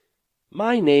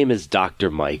My name is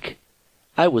Dr. Mike.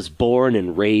 I was born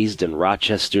and raised in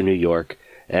Rochester, New York,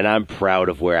 and I'm proud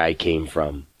of where I came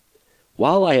from.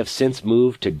 While I have since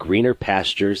moved to greener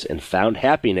pastures and found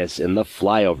happiness in the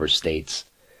flyover states,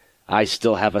 I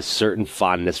still have a certain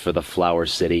fondness for the Flower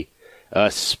City,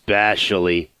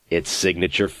 especially its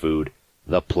signature food,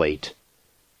 the plate.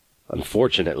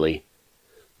 Unfortunately,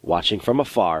 watching from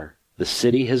afar, the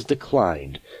city has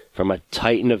declined from a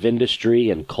titan of industry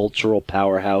and cultural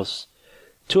powerhouse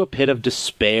to a pit of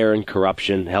despair and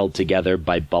corruption held together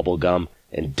by bubblegum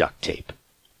and duct tape.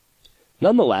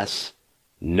 Nonetheless,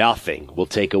 nothing will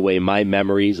take away my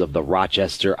memories of the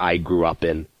Rochester I grew up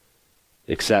in,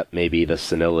 except maybe the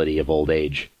senility of old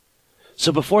age.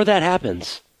 So before that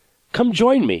happens, come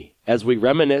join me as we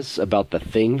reminisce about the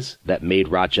things that made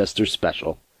Rochester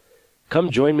special. Come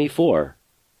join me for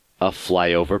a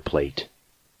Flyover Plate.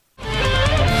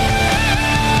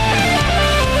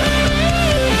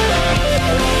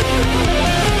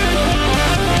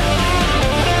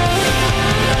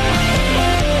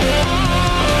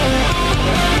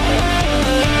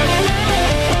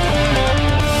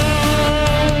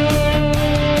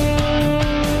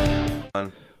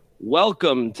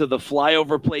 Welcome to the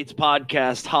Flyover Plates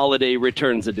Podcast Holiday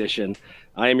Returns Edition.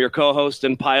 I am your co-host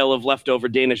and pile of leftover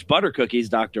Danish butter cookies,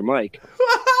 Dr. Mike.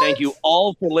 What? Thank you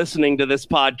all for listening to this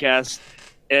podcast,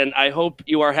 and I hope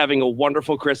you are having a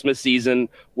wonderful Christmas season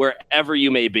wherever you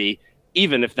may be,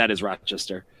 even if that is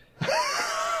Rochester.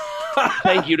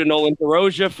 Thank you to Nolan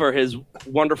DeRosia for his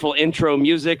wonderful intro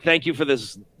music. Thank you for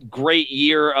this great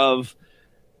year of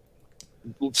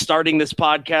starting this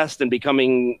podcast and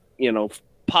becoming,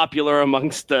 popular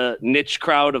amongst the niche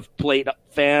crowd of plate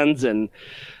fans. And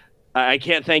I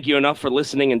can't thank you enough for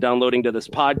listening and downloading to this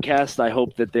podcast. I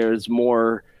hope that there's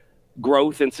more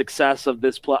growth and success of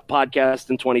this podcast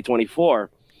in 2024.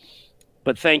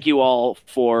 But thank you all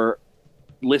for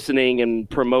listening and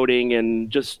promoting and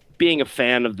just being a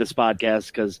fan of this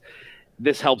podcast, because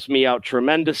this helps me out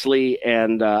tremendously.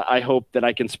 And I hope that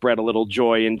I can spread a little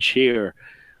joy and cheer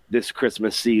this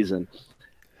Christmas season.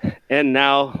 And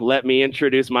now let me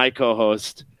introduce my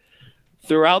co-host.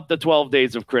 Throughout the 12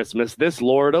 days of Christmas, this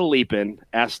Lord of Leapin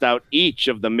asked out each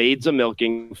of the maids of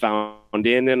milking found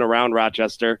in and around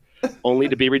Rochester, only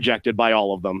to be rejected by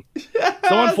all of them. Yes!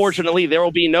 So unfortunately, there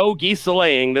will be no geese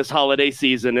laying this holiday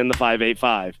season in the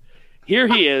 585. Here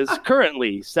he is,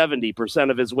 currently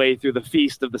 70% of his way through the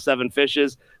Feast of the Seven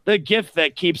Fishes, the gift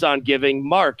that keeps on giving,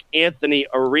 Marc Anthony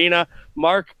Arena.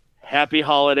 Marc, happy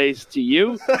holidays to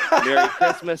you. Merry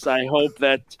Christmas. I hope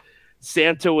that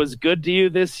Santa was good to you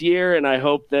this year, and I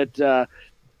hope that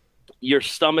your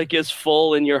stomach is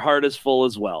full and your heart is full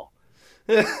as well.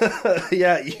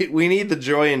 Yeah, we need the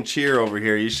joy and cheer over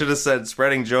here. You should have said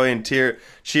spreading joy and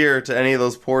cheer to any of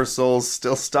those poor souls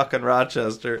still stuck in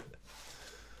Rochester.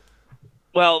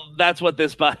 Well, that's what the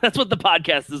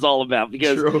podcast is all about,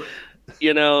 because True.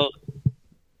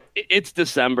 It's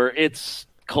December. It's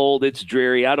cold, it's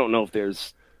dreary. I don't know if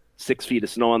there's 6 feet of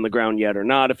snow on the ground yet or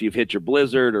not, if you've hit your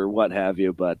blizzard or what have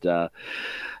you, but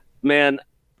man,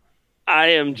 I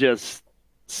am just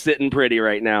sitting pretty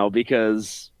right now,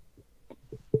 because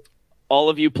all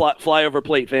of you Flyover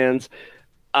Plate fans,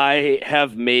 I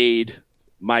have made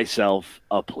myself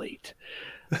a plate.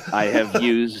 I've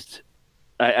used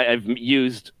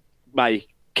my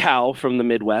cow from the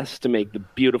Midwest to make the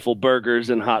beautiful burgers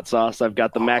and hot sauce. I've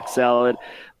got the mac salad.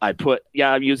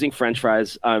 I'm using French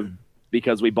fries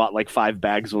because we bought like 5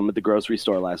 bags of them at the grocery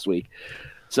store last week.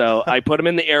 So I put them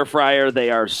in the air fryer. They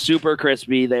are super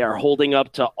crispy. They are holding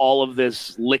up to all of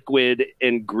this liquid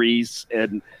and grease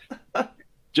and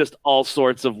just all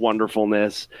sorts of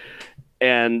wonderfulness.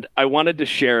 And I wanted to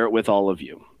share it with all of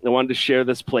you. I wanted to share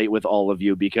this plate with all of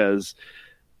you, because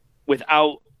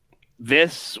without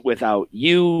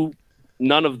you,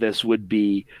 none of this would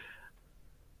be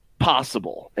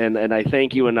possible. And I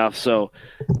thank you enough. So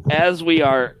as we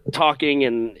are talking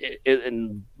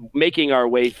and making our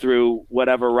way through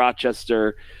whatever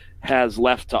Rochester has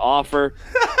left to offer,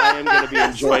 I am going to be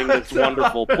enjoying this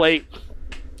wonderful plate.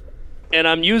 And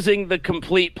I'm using the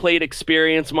complete plate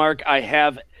experience, Marc. I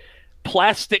have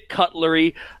plastic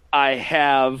cutlery. I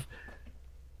have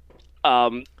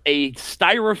a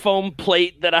styrofoam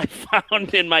plate that I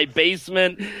found in my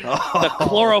basement. Oh. The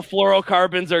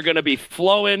chlorofluorocarbons are going to be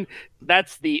flowing.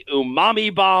 That's the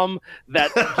umami bomb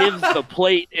that gives the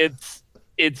plate its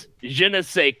je ne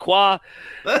sais quoi.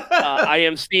 I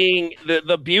am seeing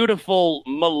the beautiful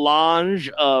melange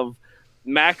of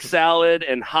mac salad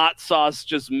and hot sauce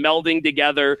just melding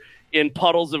together in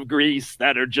puddles of grease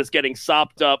that are just getting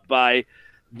sopped up by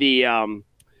the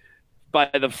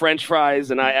French fries.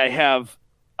 And I have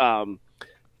an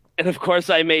And of course,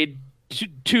 I made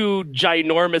two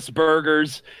ginormous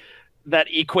burgers that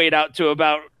equate out to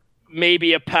about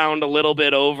maybe a pound, a little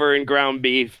bit over in ground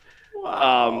beef.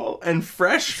 Wow. And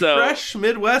fresh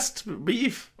Midwest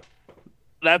beef.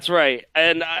 That's right.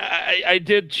 And I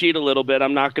did cheat a little bit.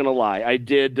 I'm not going to lie. I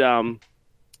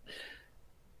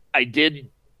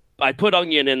put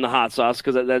onion in the hot sauce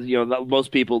because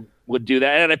most people would do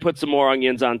that. And I put some more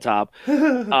onions on top.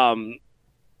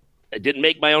 I didn't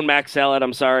make my own mac salad.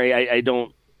 I'm sorry.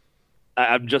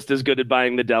 I'm just as good at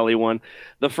buying the deli one.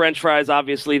 The French fries,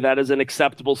 obviously, that is an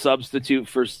acceptable substitute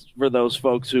for those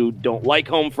folks who don't like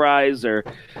home fries or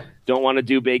don't want to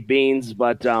do baked beans.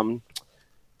 But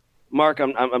Marc,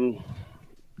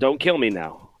 don't kill me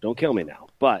now. Don't kill me now.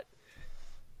 But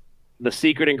the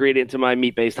secret ingredient to my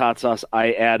meat-based hot sauce,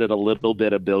 I added a little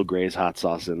bit of Bill Gray's hot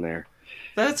sauce in there.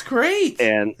 That's great.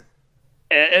 And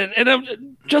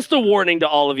just a warning to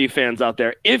all of you fans out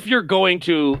there, if you're going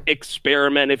to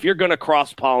experiment, if you're going to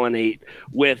cross-pollinate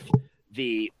with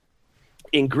the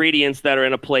ingredients that are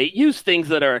in a plate, use things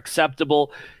that are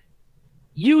acceptable.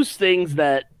 Use things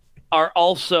that are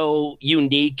also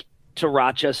unique to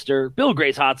Rochester. Bill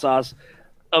Gray's hot sauce,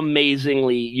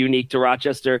 amazingly unique to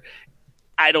Rochester.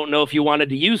 I don't know if you wanted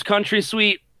to use Country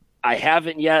Sweet. I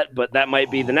haven't yet, but that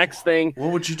might be the next thing.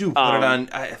 What would you do? Put it on.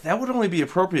 That would only be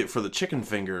appropriate for the chicken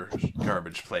finger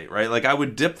garbage plate, right? Like I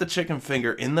would dip the chicken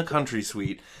finger in the Country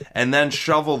Sweet and then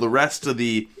shovel the rest of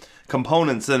the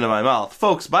components into my mouth.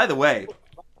 Folks, by the way,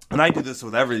 and I do this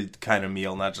with every kind of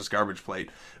meal, not just garbage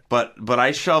plate, but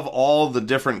I shove all the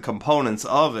different components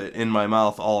of it in my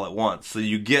mouth all at once. So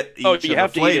you get each of the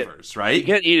flavors, right? You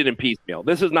can't eat it in piecemeal.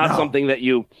 This is not something that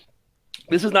you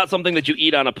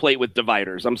eat on a plate with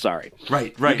dividers. I'm sorry.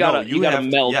 Right. You gotta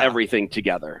meld everything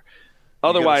together.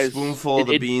 Otherwise, a spoonful of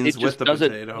the beans with the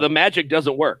potato. The magic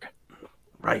doesn't work.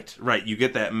 Right. You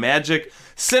get that magic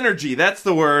synergy. That's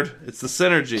the word. It's the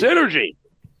synergy. Synergy.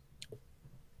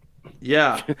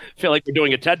 Yeah. I feel like we're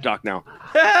doing a TED Talk now.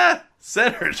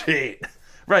 Synergy.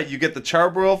 Right. You get the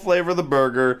charbroil flavor of the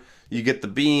burger. You get the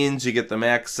beans, you get the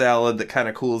mac salad that kind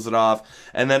of cools it off.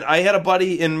 And then I had a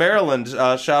buddy in Maryland,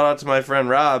 shout out to my friend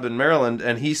Rob in Maryland,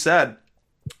 and he said,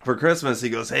 for Christmas, he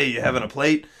goes, hey, you having a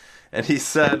plate? And he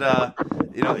said,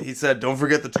 don't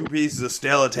forget the 2 pieces of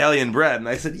stale Italian bread. And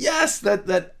I said, yes, that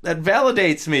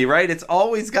validates me, right? It's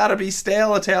always got to be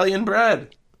stale Italian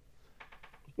bread.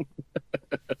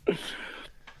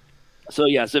 So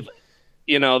yes,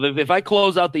 if I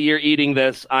close out the year eating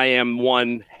this, I am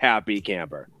one happy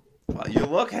camper. Well, you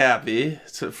look happy.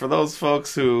 For those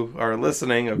folks who are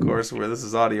listening, of course, where this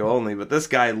is audio only, but this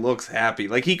guy looks happy.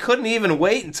 Like, he couldn't even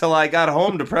wait until I got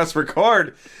home to press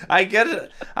record. I get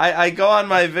it. I go on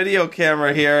my video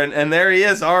camera here, and there he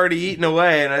is already eating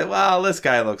away. And this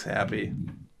guy looks happy.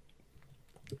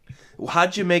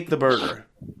 How'd you make the burger?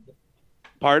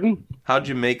 Pardon? How'd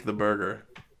you make the burger?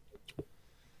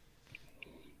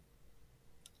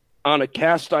 On a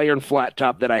cast iron flat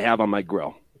top that I have on my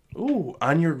grill. Ooh,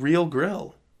 on your real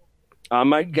grill. On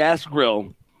my gas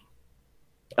grill,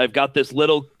 I've got this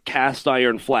little cast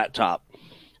iron flat top.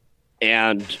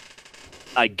 And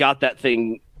I got that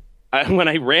thing. When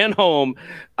I ran home,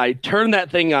 I turned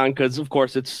that thing on because, of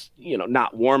course, it's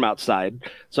not warm outside.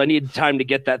 So I needed time to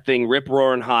get that thing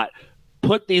rip-roaring hot.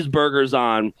 Put these burgers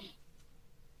on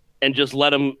and just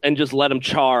let them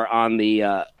char on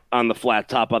the flat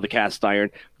top of the cast iron.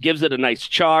 Gives it a nice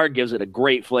char, gives it a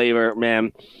great flavor,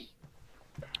 man.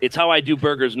 It's how I do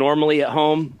burgers normally at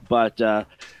home, but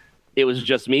it was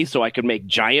just me, so I could make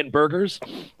giant burgers.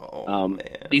 Man.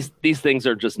 These things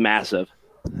are just massive.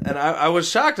 And I was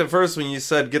shocked at first when you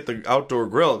said get the outdoor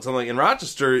grill. Because I'm like, in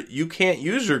Rochester, you can't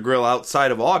use your grill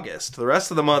outside of August. The rest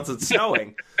of the months it's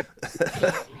snowing.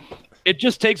 It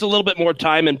just takes a little bit more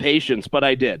time and patience, but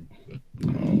I did.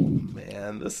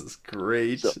 Man, this is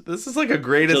great. This is like a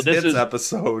greatest hits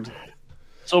episode.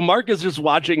 So Marc is just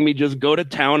watching me just go to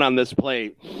town on this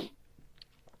plate.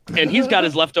 And he's got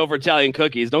his leftover Italian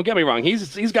cookies. Don't get me wrong.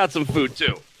 He's got some food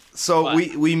too. So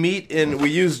we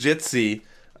use Jitsi,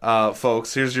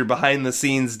 folks. Here's your behind the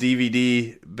scenes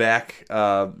DVD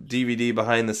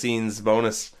behind the scenes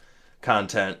bonus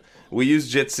content. We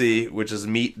use Jitsi, which is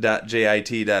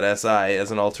meet.jit.si,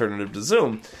 as an alternative to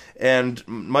Zoom. And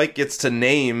Mike gets to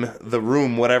name the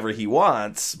room whatever he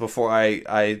wants before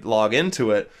I log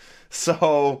into it.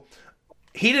 So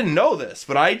he didn't know this,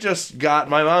 but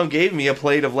my mom gave me a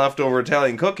plate of leftover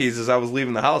Italian cookies as I was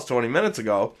leaving the house 20 minutes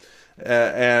ago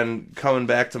and coming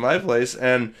back to my place.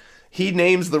 And he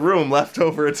names the room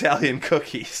leftover Italian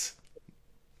cookies.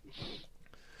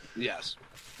 Yes.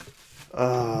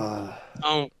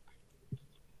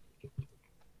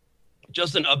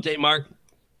 Just an update, Marc.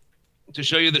 to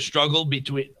show you the struggle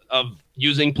of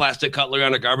using plastic cutlery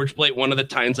on a garbage plate, one of the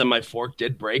tines on my fork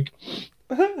did break.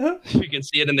 You can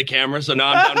see it in the camera, so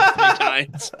now I'm down to 3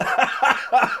 tines.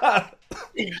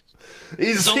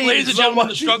 So, ladies and gentlemen,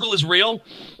 the struggle is real,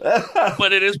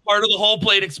 but it is part of the whole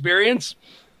plate experience.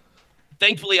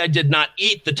 Thankfully, I did not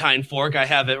eat the tine fork. I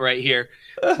have it right here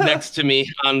next to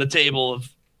me on the table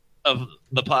of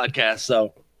the podcast.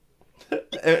 So,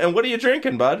 and what are you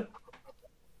drinking, bud?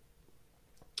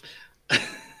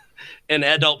 An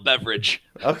adult beverage.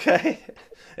 Okay.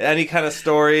 Any kind of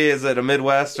story? Is it a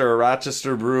Midwest or a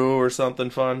Rochester brew or something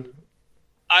fun?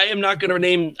 I'm not going to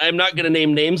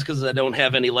name names because I don't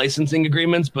have any licensing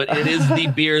agreements, but it is the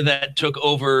beer that took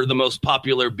over the most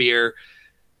popular beer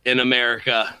in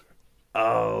America.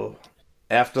 Oh,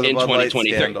 after the Bud Light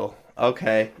scandal.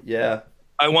 Okay, yeah.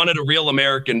 I wanted a real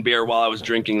American beer while I was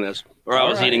drinking this, or I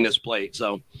was eating this plate.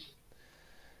 So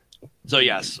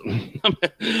yes,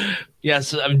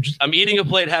 yes, I'm eating a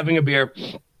plate, having a beer,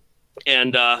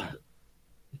 and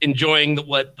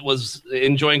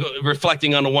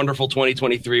reflecting on a wonderful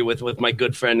 2023 with my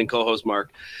good friend and co-host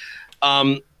Marc.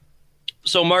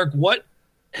 So Marc, what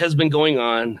has been going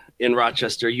on in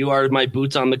Rochester? You are my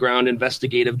boots on the ground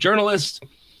investigative journalist.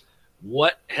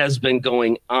 What has been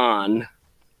going on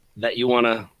that you want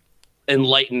to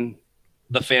enlighten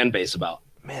the fan base about?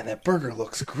 Man, that burger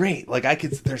looks great. Like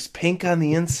there's pink on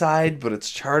the inside, but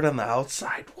it's charred on the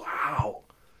outside. Wow.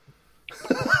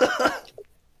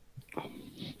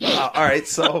 All right,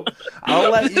 so I'll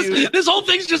let you. This whole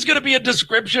thing's just going to be a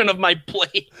description of my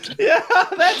plate. Yeah,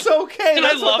 that's okay. And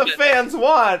that's what the fans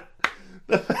want.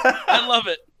 I love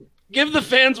it. Give the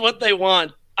fans what they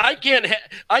want. I can't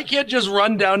just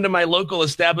run down to my local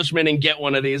establishment and get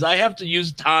one of these. I have to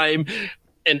use time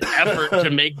and effort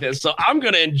to make this, so I'm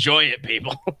going to enjoy it,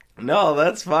 people. No,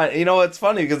 that's fine. You know, it's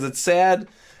funny because it's sad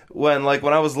when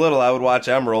I was little, I would watch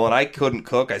Emerald, and I couldn't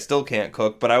cook. I still can't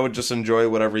cook, but I would just enjoy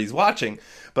whatever he's watching.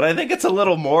 But I think it's a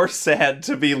little more sad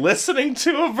to be listening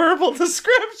to a verbal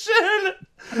description.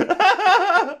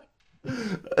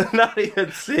 Not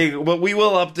even seeing, but we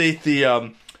will update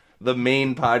the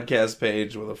main podcast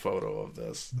page with a photo of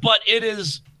this. But it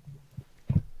is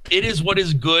what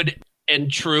is good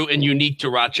and true and unique to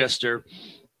Rochester,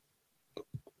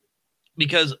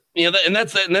 because and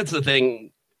that's the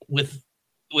thing with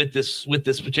this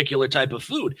particular type of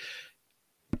food.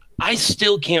 I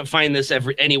still can't find this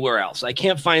anywhere else. I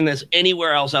can't find this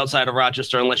anywhere else outside of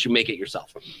Rochester unless you make it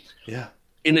yourself. Yeah.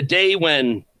 In a day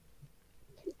when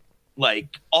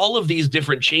all of these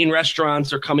different chain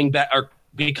restaurants are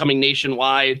becoming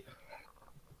nationwide.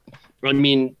 I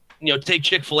mean, take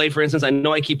Chick-fil-A, for instance. I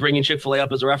know I keep bringing Chick-fil-A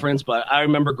up as a reference, but I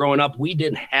remember growing up, we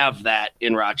didn't have that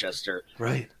in Rochester.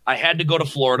 Right. I had to go to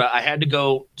Florida. I had to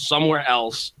go somewhere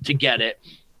else to get it.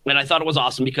 And I thought it was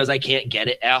awesome because I can't get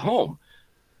it at home.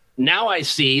 Now I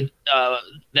see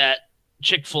that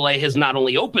Chick-fil-A has not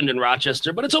only opened in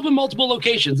Rochester, but it's opened multiple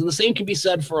locations. And the same can be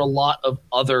said for a lot of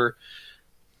other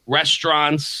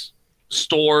restaurants,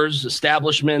 stores,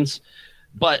 establishments.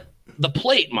 But the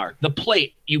plate, Marc,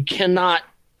 you can't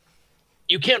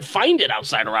find it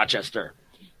outside of Rochester.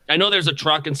 I know there's a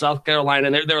truck in South Carolina,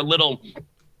 and there are little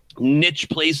niche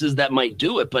places that might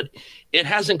do it, but it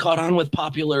hasn't caught on with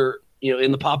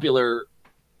in the popular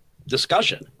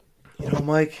discussion.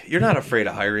 Mike, you're not afraid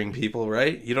of hiring people,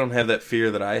 right? You don't have that fear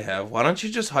that I have. Why don't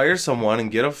you just hire someone and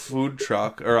get a food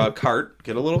truck or a cart,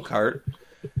 get a little cart,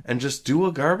 and just do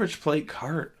a garbage plate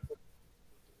cart?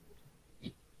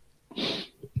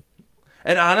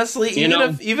 And honestly, even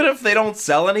if they don't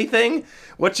sell anything,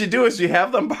 what you do is you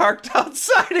have them parked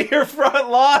outside of your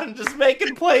front lawn just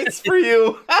making plates for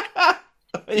you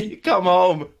when you come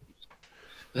home.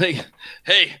 Hey,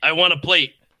 I want a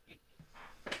plate.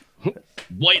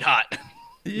 White hot.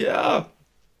 Yeah.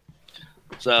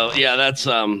 So yeah, that's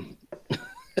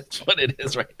that's what it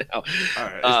is right now. All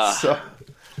right.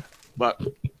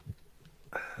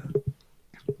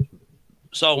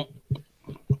 So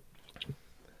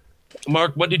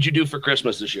Marc, what did you do for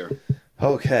Christmas this year?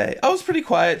 Okay, I was pretty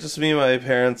quiet, just me and my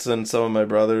parents and some of my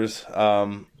brothers.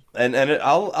 I'll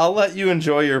let you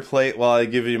enjoy your plate while I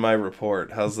give you my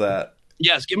report. How's that?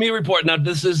 Yes, give me a report. Now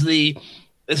this is the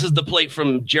plate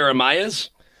from Jeremiah's.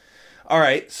 All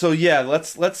right, so yeah,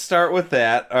 let's start with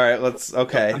that. All right,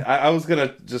 okay. I was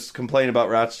gonna just complain about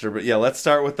Rochester, but yeah, let's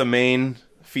start with the main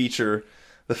feature.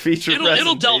 The feature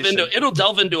it'll delve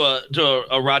into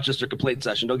a Rochester complaint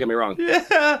session. Don't get me wrong.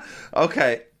 Yeah.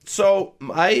 Okay. So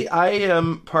I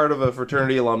am part of a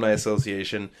fraternity alumni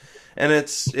association, and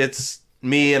it's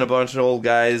me and a bunch of old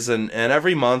guys, and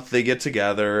every month they get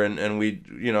together and we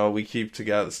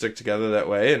stick together that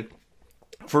way. And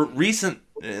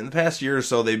in the past year or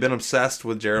so, they've been obsessed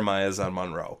with Jeremiah's on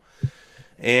Monroe.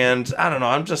 And I don't know,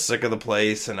 I'm just sick of the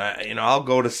place, and I'll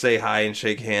go to say hi and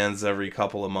shake hands every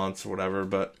couple of months or whatever,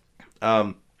 but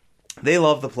they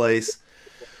love the place.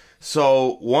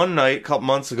 So one night, a couple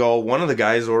months ago, one of the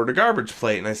guys ordered a garbage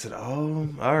plate, and I said, oh,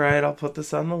 all right, I'll put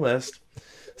this on the list.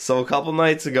 So a couple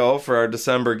nights ago for our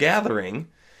December gathering,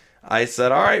 I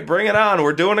said, all right, bring it on.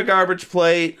 We're doing a garbage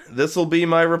plate. This will be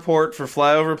my report for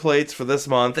Flyover Plates for this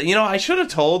month. And, I should have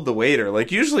told the waiter.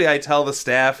 Like, usually I tell the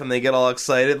staff and they get all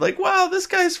excited. Like, wow, this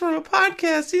guy's from a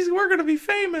podcast. We're going to be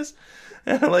famous.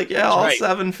 And I'm like, yeah, that's all right.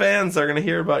 7 fans are going to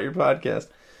hear about your podcast.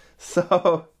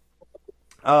 So,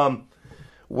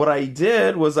 what I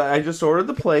did was I just ordered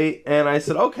the plate and I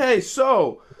said, okay,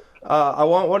 so I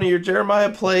want one of your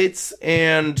Jeremiah plates,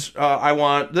 and I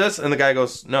want this. And the guy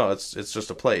goes, no, it's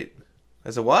just a plate. I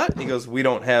said, what? He goes, we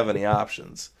don't have any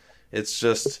options. It's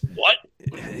just... What?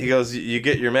 He goes, you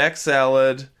get your mac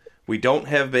salad. We don't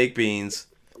have baked beans.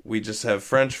 We just have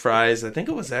French fries. I think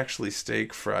it was actually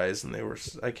steak fries, and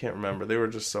I can't remember. They were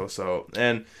just so.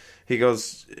 And he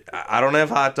goes, I don't have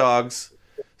hot dogs.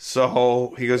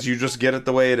 So he goes, you just get it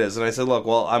the way it is. And I said, look,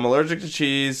 well, I'm allergic to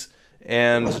cheese,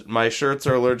 and my shirts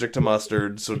are allergic to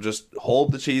mustard, so just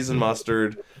hold the cheese and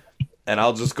mustard, and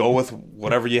I'll just go with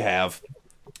whatever you have.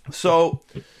 So,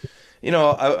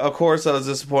 of course I was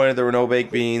disappointed there were no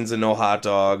baked beans and no hot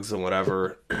dogs and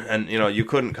whatever, and, you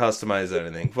couldn't customize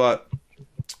anything. But,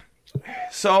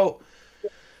 so,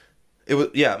 it was,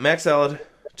 mac salad,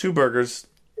 2 burgers,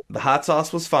 the hot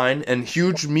sauce was fine, and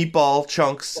huge meatball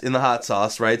chunks in the hot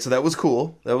sauce, right? So that was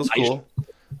cool.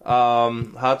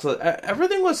 Hot sauce,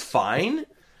 everything was fine.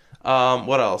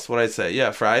 What else would I say?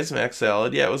 Yeah, fries, mac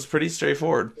salad. Yeah, it was pretty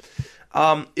straightforward.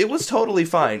 It was totally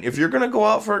fine. If you're gonna go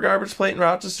out for a garbage plate in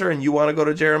Rochester and you want to go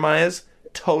to Jeremiah's,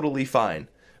 totally fine,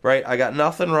 right? I got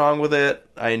nothing wrong with it.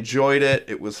 I enjoyed it.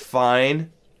 It was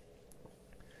fine.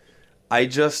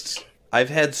 I've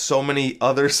had so many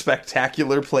other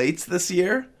spectacular plates this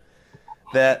year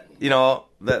that,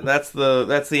 that's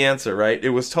the answer, right?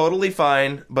 It was totally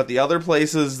fine, but the other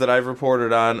places that I've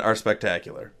reported on are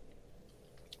spectacular.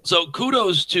 So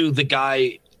kudos to the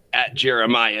guy at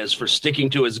Jeremiah's for sticking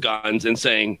to his guns and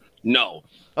saying, no.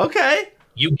 Okay.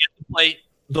 You get the plate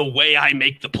the way I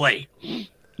make the plate.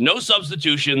 No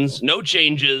substitutions, no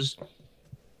changes.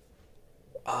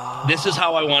 This is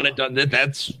how I want it done.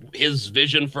 That's his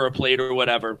vision for a plate or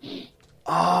whatever.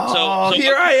 So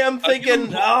here I am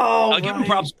thinking, I'll give him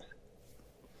props.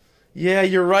 Yeah,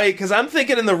 you're right, because I'm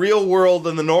thinking in the real world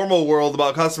and the normal world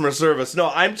about customer service. No,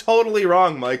 I'm totally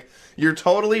wrong, Mike. You're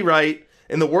totally right.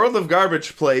 In the world of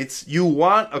garbage plates, you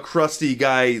want a crusty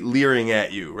guy leering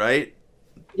at you, right?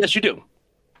 Yes, you do.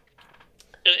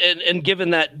 And given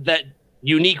that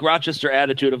unique Rochester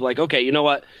attitude of like, okay, you know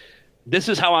what? This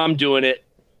is how I'm doing it.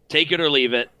 Take it or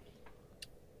leave it.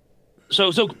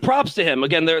 So props to him.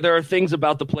 Again, there are things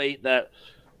about the plate that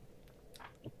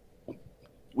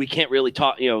we can't really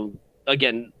talk,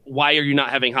 again, why are you not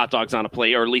having hot dogs on a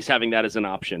plate, or at least having that as an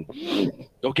option?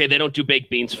 Okay, they don't do baked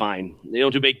beans, fine. They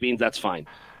don't do baked beans, that's fine.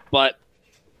 But,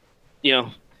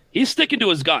 he's sticking to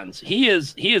his guns. He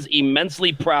is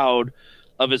immensely proud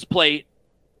of his plate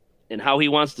and how he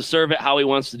wants to serve it, how he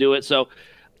wants to do it. So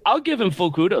I'll give him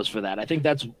full kudos for that. I think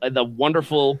that's the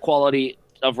wonderful quality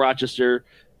of Rochester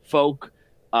folk,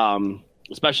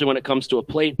 especially when it comes to a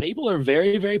plate. People are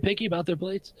very, very picky about their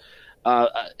plates.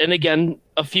 And again,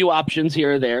 a few options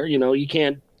here or there. You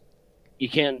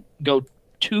can't go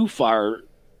too far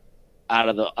out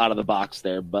of the box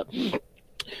there. But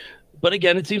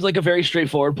again, it seems like a very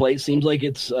straightforward plate. Seems like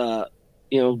it's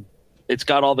it's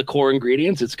got all the core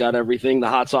ingredients. It's got everything. The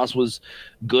hot sauce was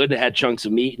good. It had chunks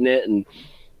of meat in it. And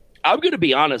I'm going to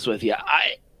be honest with you.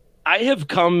 I have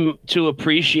come to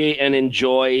appreciate and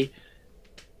enjoy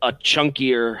a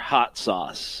chunkier hot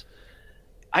sauce.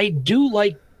 I do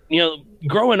like,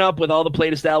 growing up with all the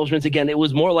plate establishments, again, it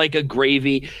was more like a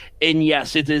gravy. And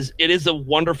yes, it is a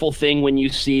wonderful thing when you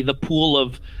see the pool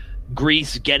of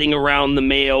grease getting around the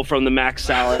mayo from the mac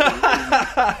salad.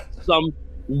 Some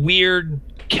weird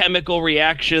chemical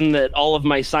reaction that all of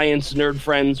my science nerd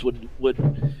friends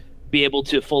would be able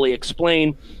to fully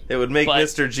explain. It would make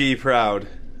Mr. G proud.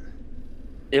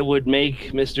 It would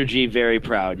make Mr. G very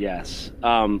proud, yes.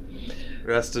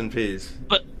 Rest in peace.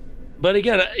 But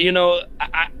again,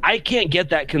 I can't get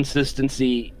that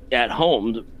consistency at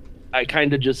home. I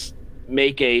kind of just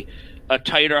make a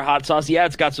tighter hot sauce. Yeah,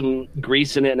 it's got some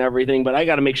grease in it and everything, but I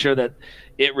got to make sure that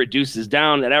it reduces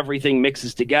down, that everything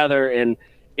mixes together, and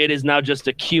it is now just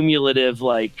a cumulative,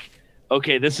 like,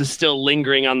 okay, this is still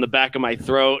lingering on the back of my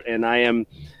throat, and I am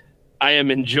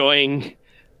enjoying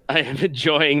I am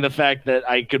enjoying the fact that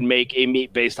I could make a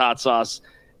meat-based hot sauce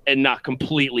and not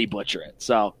completely butcher it.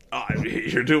 So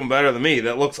you're doing better than me.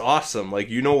 That looks awesome. Like,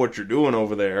 you know what you're doing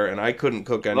over there, and I couldn't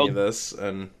cook any of this.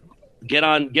 And get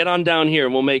on down here.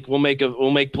 We'll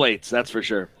make plates. That's for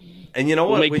sure. And you know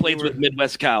what? We'll make plates with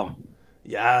Midwest cow.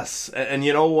 Yes, and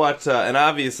you know what? And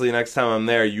obviously, next time I'm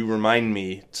there, you remind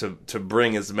me to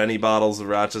bring as many bottles of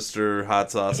Rochester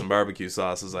hot sauce and barbecue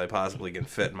sauce as I possibly can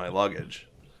fit in my luggage.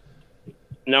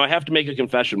 Now, I have to make a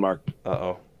confession, Mark.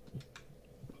 Uh-oh.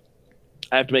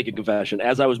 I have to make a confession.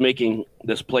 As I was making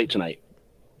this plate tonight,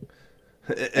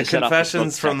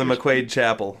 confessions from the McQuaid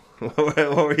Chapel. What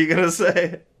were you gonna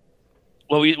say?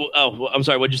 Well, I'm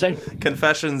sorry. What'd you say?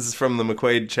 Confessions from the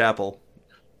McQuaid Chapel.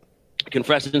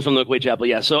 Confessions from the McQuaid Chapel.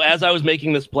 Yeah. So as I was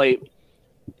making this plate,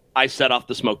 I set off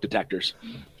the smoke detectors.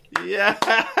 Yeah.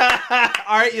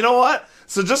 All right. You know what?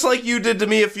 So just like you did to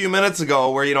me a few minutes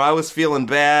ago, where I was feeling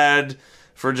bad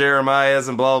for Jeremiah's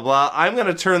and blah, blah, blah. I'm going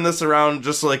to turn this around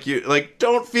just like you. Like,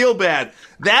 don't feel bad.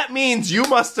 That means you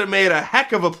must have made a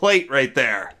heck of a plate right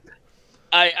there.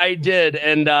 I did.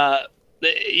 And,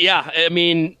 yeah, I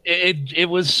mean, it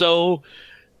was so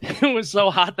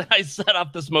hot that I set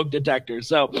off the smoke detector.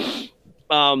 So,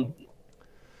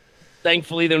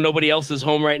 thankfully, there nobody else is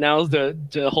home right now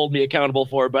to hold me accountable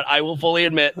for it. But I will fully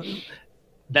admit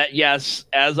that, yes,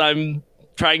 as I'm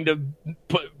trying to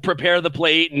prepare the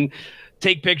plate and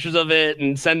take pictures of it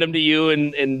and send them to you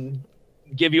and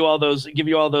give you all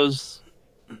those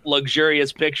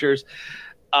luxurious pictures.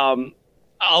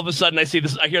 All of a sudden I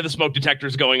hear the smoke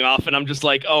detectors going off, and I'm just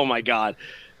like, oh my God,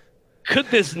 could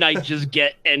this night just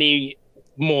get any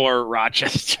more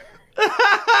Rochester?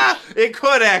 It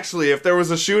could, actually, if there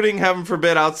was a shooting, heaven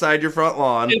forbid, outside your front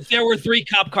lawn. If there were 3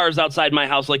 cop cars outside my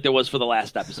house like there was for the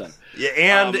last episode. Yeah,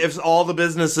 and if all the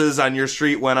businesses on your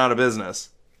street went out of business.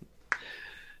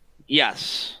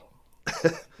 Yes.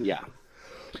 Yeah.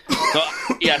 So,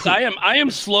 yes, I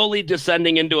am slowly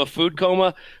descending into a food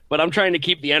coma, but I'm trying to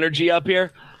keep the energy up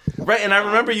here. Right, and I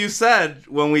remember you said,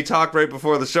 when we talked right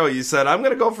before the show, you said, I'm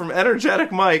going to go from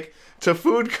energetic Mike to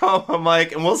food coma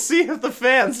Mike, and we'll see if the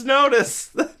fans notice.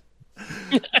 And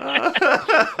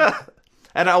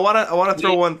I want to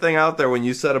throw one thing out there when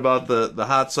you said about the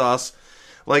hot sauce.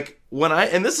 Like,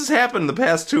 and this has happened the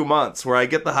past 2 months, where I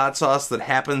get the hot sauce that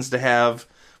happens to have,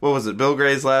 what was it, Bill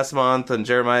Gray's last month and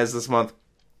Jeremiah's this month,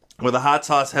 where the hot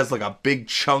sauce has like a big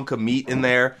chunk of meat in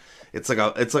there. It's like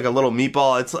a little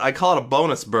meatball. I call it a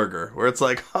bonus burger, where it's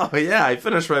like, oh yeah, I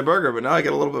finished my burger, but now I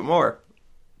get a little bit more.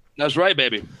 That's right,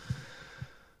 baby.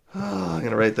 Oh, I'm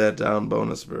gonna write that down.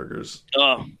 Bonus burgers.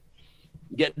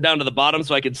 Get down to the bottom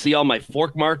so I can see all my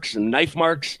fork marks and knife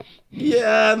marks.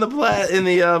 Yeah, in the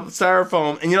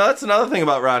styrofoam. And that's another thing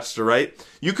about Rochester, right?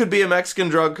 You could be a Mexican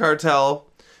drug cartel.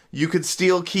 You could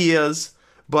steal Kias,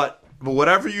 but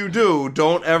whatever you do,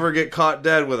 don't ever get caught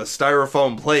dead with a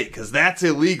styrofoam plate, because that's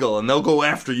illegal, and they'll go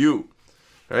after you.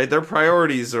 Right? Their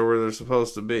priorities are where they're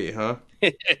supposed to be, huh?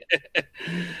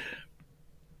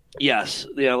 Yes.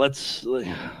 Yeah.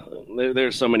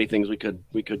 There's so many things we could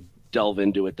delve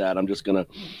into with that. I'm just gonna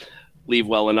leave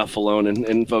well enough alone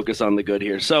and focus on the good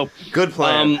here. So good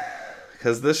plan.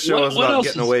 Because this show is about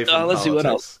getting away from politics. Let's see what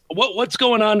else. What's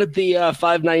going on at the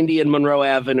 590 and Monroe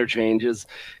Ave interchange? Is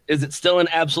it still an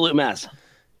absolute mess?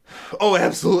 Oh,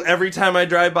 absolutely. Every time I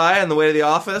drive by on the way to the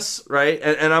office, right,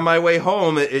 and on my way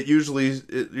home, it usually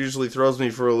throws me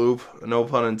for a loop. No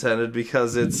pun intended,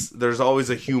 because there's always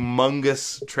a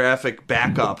humongous traffic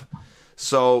backup.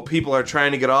 So people are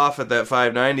trying to get off at that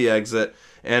 590 exit,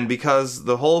 and because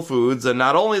the Whole Foods, and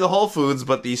not only the Whole Foods,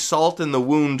 but the Salt in the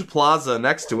Wound Plaza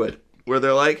next to it, where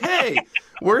they're like, hey,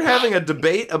 we're having a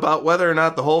debate about whether or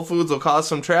not the Whole Foods will cause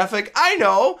some traffic. I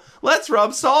know. Let's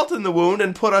rub salt in the wound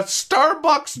and put a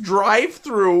Starbucks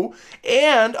drive-thru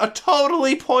and a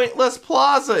totally pointless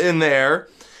plaza in there.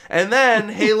 And then,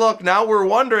 hey, look, now we're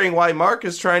wondering why Marc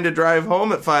is trying to drive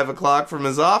home at 5 o'clock from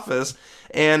his office,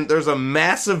 and there's a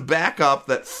massive backup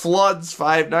that floods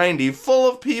 590 full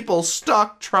of people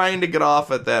stuck trying to get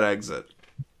off at that exit.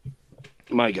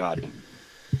 My God.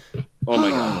 Oh,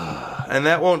 my God. And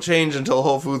that won't change until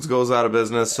Whole Foods goes out of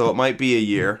business, so it might be a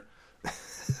year.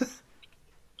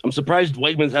 I'm surprised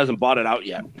Wegmans hasn't bought it out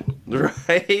yet.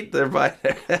 Right? They're buying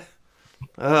it.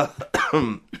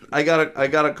 I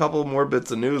got a couple more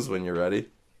bits of news when you're ready.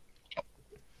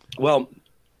 Well,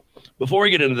 before we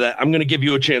get into that, I'm going to give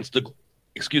you a chance to...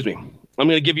 Excuse me. I'm going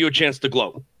to give you a chance to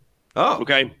glow. Oh.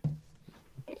 Okay?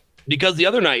 Because the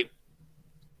other night,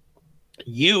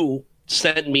 you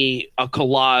sent me a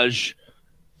collage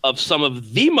of some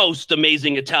of the most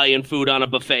amazing Italian food on a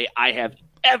buffet I have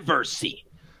ever seen.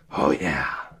 Oh,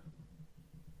 yeah.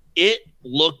 it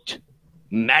looked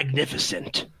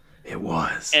magnificent. It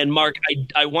was. And Marc,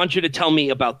 I want you to tell me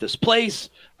about this place.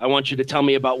 I want you to tell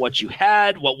me about what you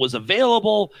had, what was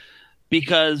available,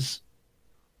 because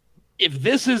if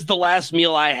this is the last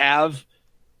meal I have,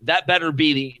 that better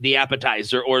be the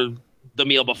appetizer or the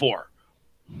meal before.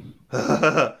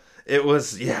 It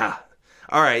was, yeah.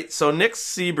 All right, so Nick's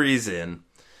Seabreeze Inn.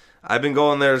 I've been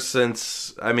going there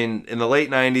since, in the late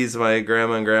 90s, my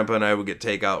grandma and grandpa and I would get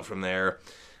takeout from there.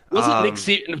 Sorry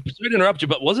to interrupt you,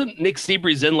 but wasn't Nick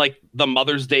Seabreeze Inn like the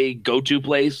Mother's Day go-to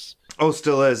place? Oh,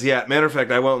 still is, yeah. Matter of fact,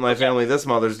 I went with my family this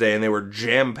Mother's Day, and they were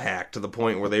jam-packed to the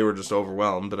point where they were just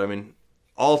overwhelmed. But,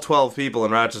 all 12 people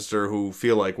in Rochester who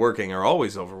feel like working are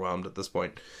always overwhelmed at this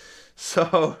point.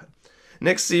 So,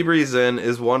 Nick's Seabreeze Inn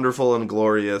is wonderful and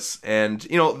glorious. And,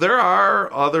 there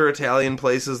are other Italian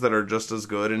places that are just as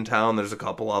good in town. There's a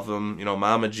couple of them.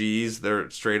 Mama G's, they're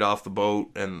straight off the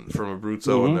boat and from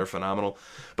Abruzzo, and they're phenomenal.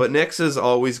 But Nick's is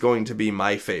always going to be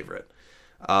my favorite.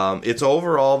 It's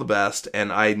overall the best,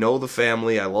 and I know the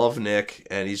family. I love Nick,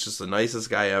 and he's just the nicest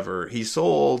guy ever. He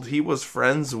was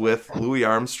friends with Louis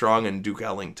Armstrong and Duke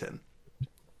Ellington.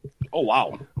 Oh,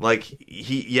 wow. Like,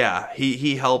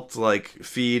 he helped, like,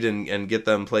 feed and get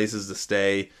them places to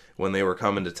stay when they were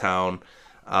coming to town.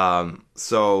 And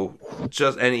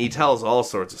he tells all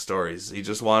sorts of stories. He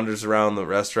just wanders around the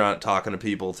restaurant talking to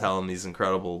people, telling these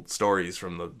incredible stories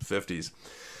from the 50s.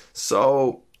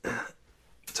 So,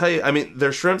 tell you,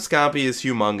 their shrimp scampi is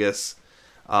humongous.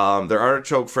 Their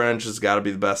artichoke French has got to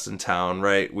be the best in town,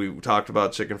 right? We talked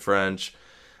about chicken French.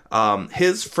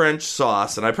 His French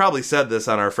sauce, and I probably said this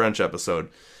on our French episode,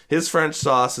 his French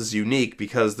sauce is unique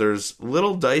because there's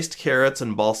little diced carrots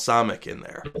and balsamic in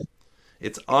there.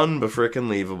 It's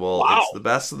unbefrickin-leavable. Wow. It's the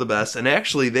best of the best. And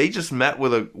actually, they just met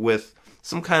with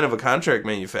some kind of a contract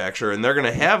manufacturer, and they're going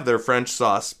to have their French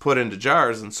sauce put into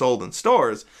jars and sold in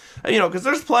stores. Because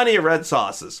there's plenty of red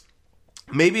sauces.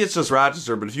 Maybe it's just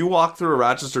Rochester, but if you walk through a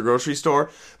Rochester grocery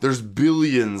store, there's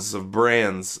billions of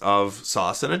brands of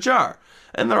sauce in a jar.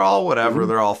 And they're all whatever,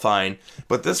 they're all fine.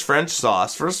 But this French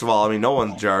sauce, first of all, no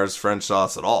one jars French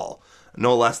sauce at all.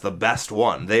 No less the best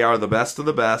one. They are the best of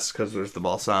the best because there's the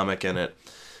balsamic in it.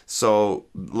 So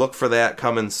look for that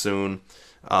coming soon.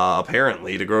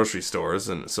 Apparently to grocery stores,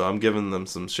 and so I'm giving them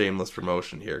some shameless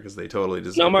promotion here because they totally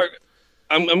deserve it. Now, Marc,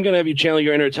 I'm going to have you channel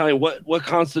your inner Italian. What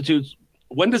constitutes?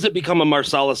 When does it become a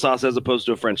Marsala sauce as opposed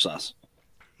to a French sauce?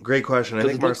 Great question. I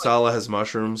think Marsala has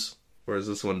mushrooms, whereas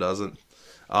this one doesn't.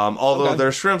 Although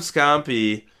their shrimp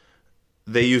scampi,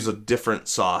 they use a different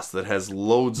sauce that has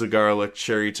loads of garlic,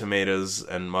 cherry tomatoes,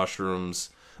 and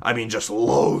mushrooms. Just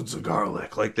loads of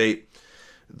garlic. Like the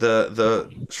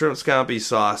shrimp scampi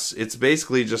sauce, it's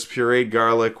basically just pureed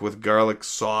garlic with garlic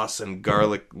sauce and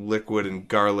garlic liquid and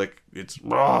garlic. It's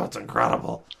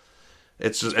incredible.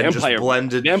 It's just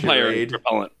blended pureed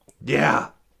repellent.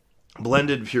 Yeah,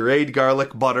 blended pureed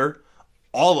garlic butter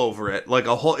all over it, like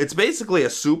a whole. It's basically a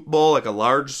soup bowl, like a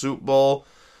large soup bowl,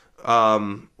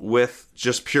 with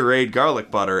just pureed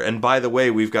garlic butter. And by the way,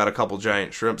 we've got a couple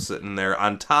giant shrimp sitting there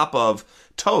on top of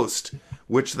toast,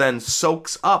 which then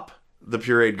soaks up the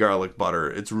pureed garlic butter.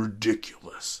 It's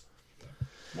ridiculous.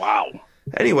 Wow.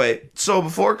 Anyway, so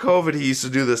before COVID, he used to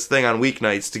do this thing on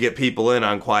weeknights to get people in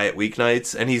on quiet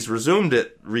weeknights, and he's resumed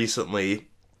it recently.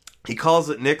 He calls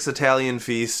it Nick's Italian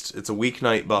Feast. It's a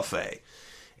weeknight buffet.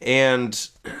 And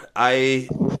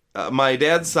my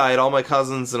dad's side, all my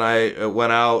cousins and I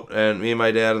went out, and me and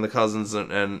my dad and the cousins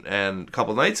and a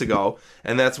couple nights ago,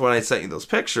 and that's when I sent you those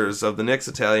pictures of the Nick's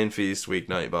Italian Feast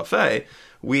weeknight buffet.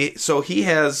 So he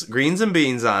has greens and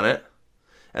beans on it,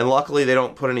 and luckily they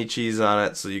don't put any cheese on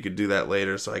it, so you could do that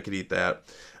later, so I could eat that.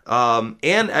 And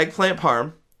eggplant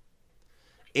parm,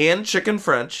 and chicken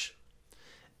French,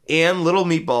 and little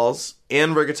meatballs,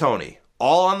 and rigatoni.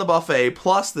 All on the buffet,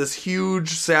 plus this huge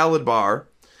salad bar,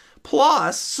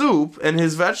 plus soup, and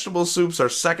his vegetable soups are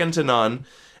second to none.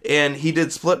 And he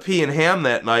did split pea and ham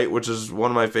that night, which is one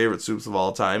of my favorite soups of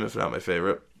all time, if not my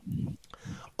favorite.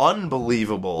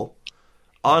 Unbelievable.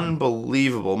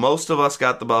 Most of us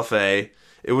got the buffet.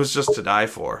 It was just to die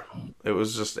for. It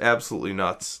was just absolutely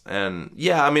nuts. And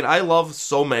yeah, I love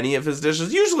so many of his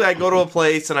dishes. Usually I go to a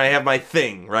place and I have my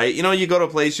thing, right? You go to a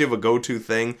place, you have a go-to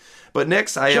thing. But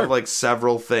Nick's, I have like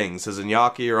several things. His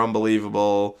gnocchi are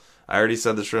unbelievable. I already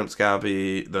said the shrimp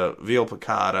scampi, the veal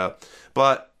piccata.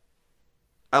 But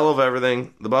I love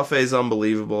everything. The buffet's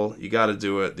unbelievable. You got to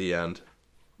do it at the end.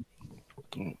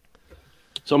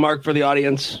 So, Marc, for the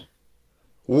audience.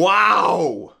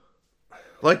 Wow!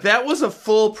 Like, that was a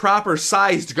full,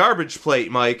 proper-sized garbage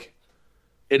plate, Mike.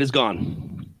 It is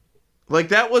gone. Like,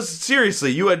 that was,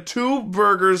 seriously, you had 2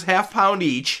 burgers, half-pound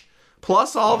each,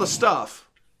 plus all the stuff.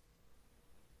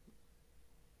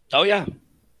 Oh, yeah.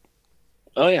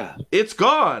 Oh, yeah. It's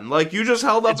gone. Like, you just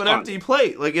held up an empty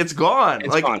plate. Like, it's gone.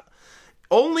 It's gone.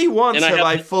 Only once have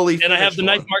I fully finished and I have the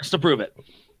one. knife marks to prove it.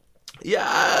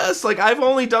 Yes. Like, I've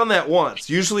only done that once.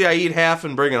 Usually I eat half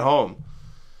and bring it home.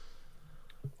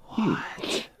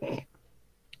 What?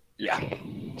 Yeah.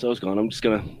 So it's gone. I'm just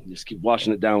going to keep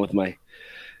washing it down with my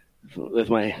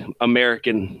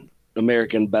American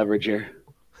beverage here.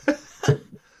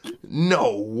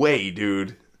 No way,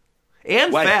 dude.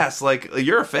 And fast. Like,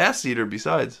 you're a fast eater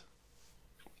besides.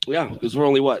 Yeah, because we're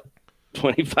only,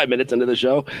 25 minutes into the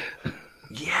show?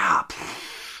 Yeah.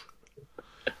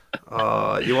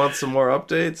 You want some more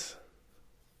updates?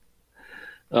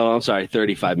 Oh, I'm sorry.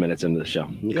 35 minutes into the show.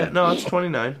 Okay. Yeah, no, it's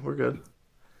 29. We're good.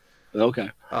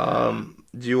 Okay.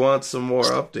 Do you want some more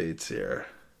updates here?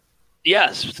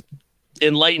 Yes.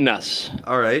 Enlighten us.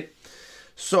 All right.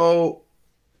 So,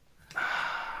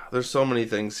 there's so many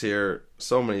things here.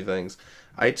 So many things.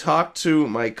 I talked to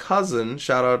my cousin,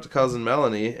 shout out to cousin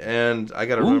Melanie, and I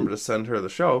got to remember to send her the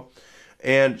show.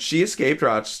 And she escaped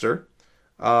Rochester,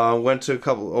 went to a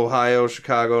couple, Ohio,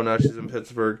 Chicago, now she's in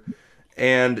Pittsburgh.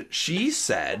 And she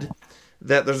said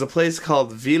that there's a place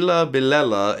called Villa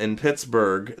Bilella in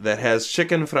Pittsburgh that has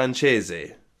chicken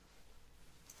Francese.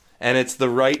 And it's the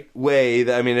right way.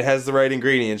 It has the right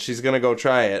ingredients. She's going to go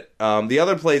try it. The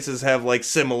other places have, like,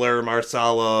 similar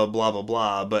Marsala, blah, blah,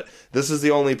 blah. But this is the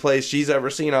only place she's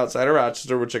ever seen outside of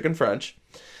Rochester with chicken French.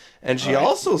 And she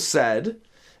also said,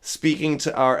 speaking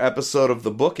to our episode of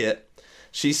The Book It,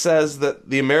 she says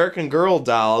that the American Girl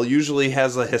doll usually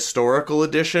has a historical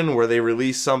edition where they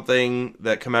release something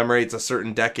that commemorates a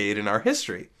certain decade in our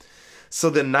history.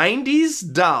 So the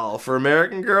 90s doll for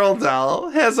American Girl doll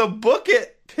has a Book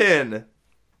It pin.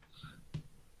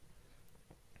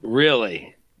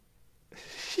 Really?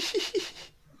 Isn't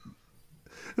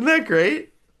that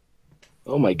great?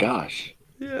 Oh my gosh.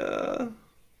 Yeah.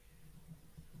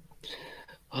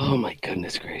 Oh my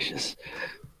goodness gracious.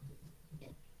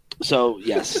 So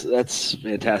yes, that's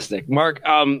fantastic. Marc,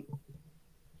 I'm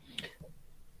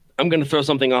going to throw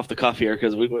something off the cuff here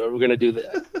because we're going to do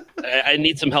that. I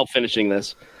need some help finishing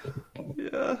this.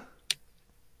 Yeah.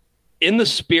 In the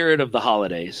spirit of the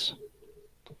holidays,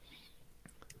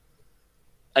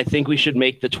 I think we should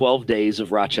make the 12 Days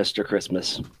of Rochester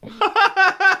Christmas.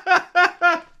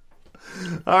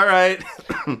 All right.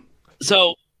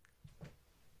 So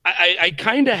I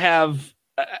kind of have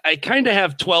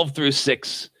 12 through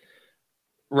 6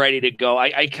 ready to go.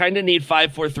 I kind of need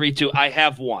 5, 4, 3, 2. I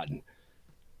have one,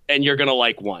 and you're gonna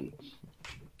like one.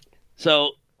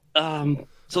 So the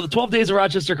 12 Days of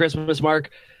Rochester Christmas,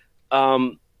 Marc.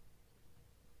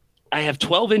 I have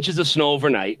 12 inches of snow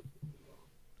overnight.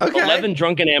 Okay. 11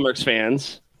 drunken Amerks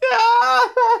fans.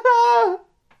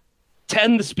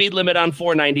 10 the speed limit on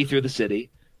 490 through the city.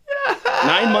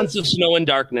 9 months of snow and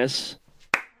darkness.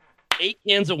 8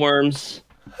 cans of worms.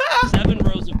 7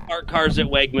 rows of parked cars at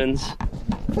Wegmans.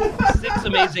 6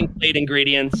 amazing plate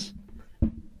ingredients.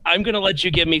 I'm going to let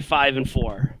you give me 5 and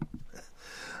 4.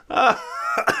 I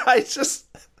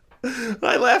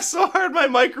laughed so hard my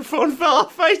microphone fell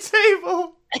off my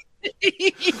table.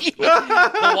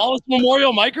 The Wallace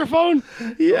Memorial microphone?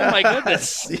 Yes, oh my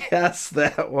goodness. Yes,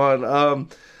 that one.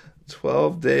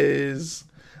 12 days.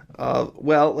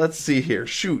 Well, let's see here.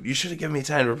 Shoot, you should have given me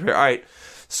time to prepare. All right.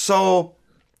 So,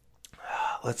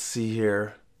 let's see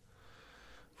here.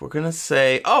 We're going to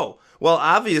say,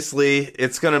 obviously,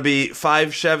 it's going to be 5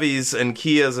 Chevys and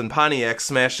Kias and Pontiacs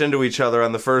smashed into each other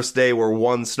on the first day where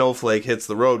one snowflake hits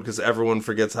the road because everyone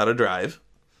forgets how to drive.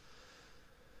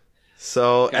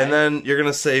 So, okay. And then you're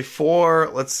going to say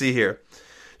 4, let's see here.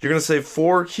 You're going to say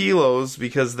 4 kilos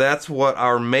because that's what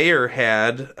our mayor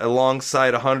had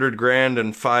alongside $100,000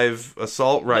 and 5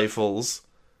 assault rifles.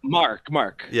 Marc.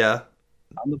 Yeah.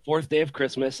 On the 4th day of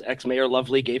Christmas, ex-mayor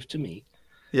Lovely gave to me.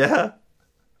 Yeah.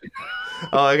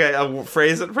 Oh, okay. I'll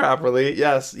phrase it properly.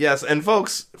 Yes. And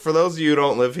folks, for those of you who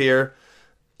don't live here,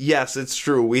 yes, it's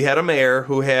true. We had a mayor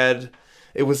who had,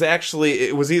 it was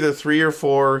either 3 or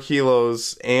 4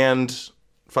 kilos and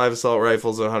 5 assault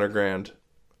rifles and $100,000.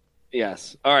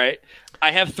 Yes. All right.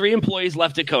 I have 3 employees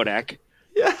left at Kodak.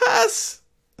 Yes.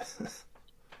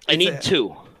 I need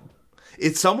 2.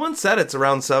 Someone said it's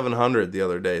around 700 the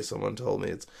other day. Someone told me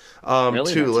it's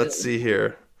really? 2. Let's see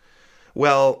here.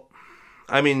 Well,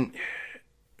 I mean,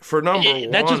 for number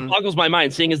 1, that just boggles my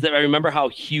mind. Seeing as that I remember how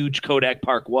huge Kodak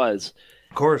Park was.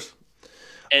 Of course.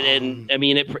 And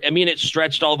it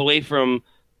stretched all the way from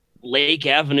Lake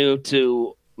Avenue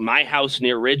to my house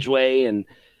near Ridgeway, and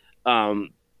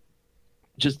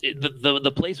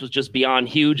the place was just beyond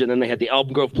huge, and then they had the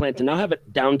Elm Grove plant, and now have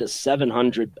it down to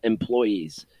 700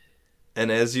 employees.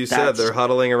 And as you said, they're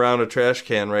huddling around a trash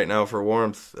can right now for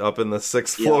warmth up in the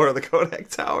 6th floor of the Kodak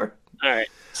Tower. All right,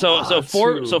 so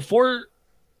 4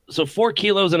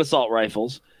 kilos in assault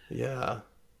rifles. Yeah.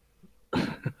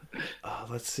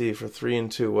 Let's see, for 3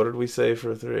 and 2, what did we say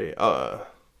for 3?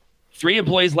 3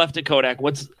 employees left at Kodak.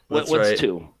 What's right.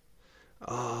 2?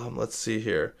 Let's see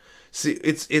here. See,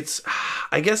 it's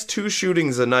I guess 2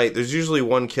 shootings a night. There's usually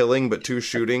 1 killing, but 2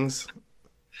 shootings.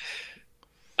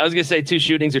 I was gonna say 2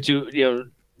 shootings or 2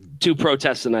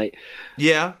 protests a night.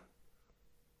 Yeah.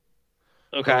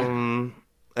 Okay.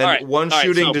 And one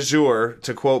shooting du jour,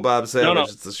 to quote Bob Savage. No.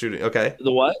 It's the shooting. Okay.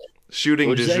 The what?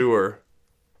 Shooting du jour.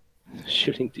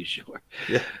 Shooting du jour.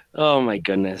 Yeah. Oh my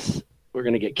goodness, we're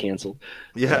gonna get canceled.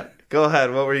 Yeah. Go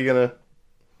ahead. What were you gonna?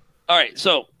 All right.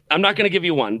 So I'm not gonna give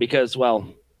you one because, well,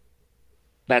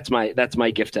 that's my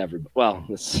gift to everybody. Well,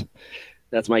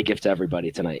 that's my gift to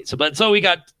everybody tonight. So we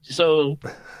got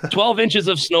 12 inches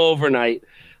of snow overnight.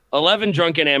 11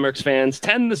 drunken Amerks fans,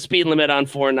 10 the speed limit on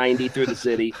 490 through the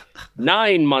city,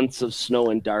 9 months of snow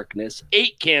and darkness,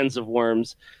 8 cans of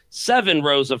worms, 7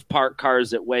 rows of parked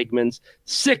cars at Wegmans,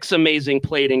 6 amazing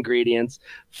plate ingredients,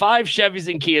 5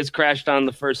 Chevys and Kias crashed on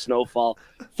the first snowfall,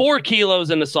 4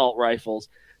 kilos in assault rifles,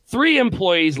 3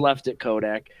 employees left at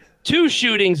Kodak, 2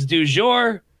 shootings du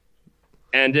jour,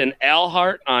 and an Al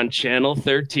Hart on Channel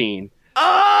 13.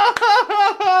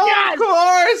 Oh,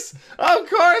 yes! Of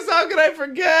course. How could I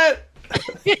forget?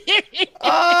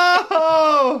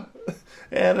 Oh,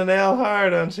 and an Al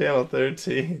Hart on Channel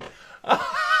 13.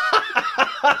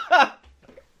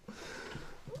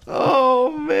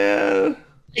 Oh man,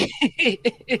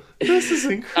 this is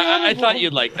incredible. I thought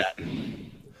you'd like that.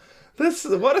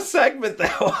 What a segment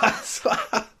that was.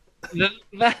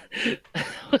 That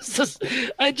was just,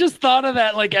 I just thought of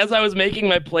that like as I was making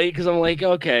my plate because I'm like,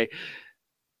 okay.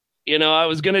 I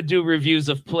was going to do reviews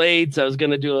of plates. I was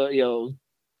going to do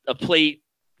a plate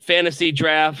fantasy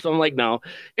draft. I'm like, no,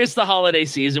 it's the holiday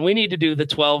season. We need to do the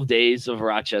 12 days of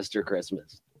Rochester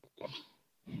Christmas.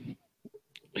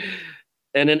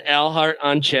 And an Al Hart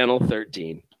on Channel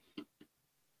 13.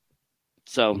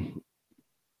 So,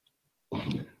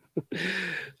 if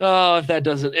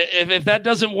that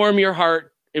doesn't warm your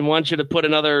heart and want you to put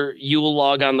another Yule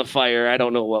log on the fire, I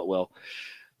don't know what will.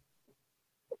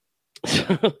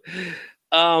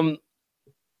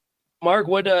 Mark,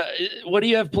 what do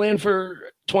you have planned for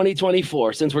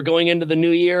 2024? Since we're going into the new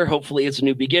year, hopefully it's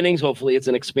new beginnings. Hopefully it's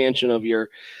an expansion of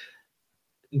your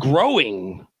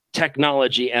growing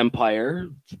technology empire,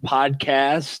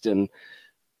 podcast, and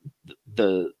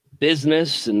the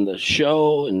business and the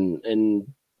show and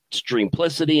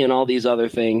Streamplicity and all these other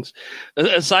things.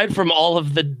 Aside from all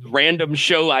of the random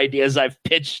show ideas I've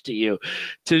pitched to you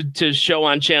to show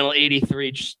on Channel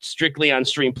 83 strictly on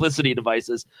Streamplicity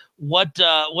devices, what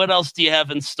else do you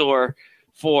have in store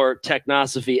for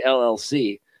Technosophy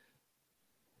LLC?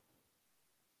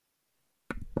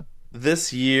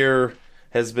 This year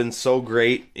has been so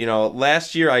great.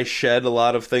 Last year I shed a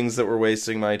lot of things that were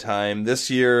wasting my time. This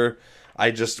year I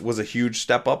just was a huge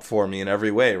step up for me in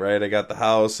every way, right? I got the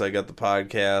house, I got the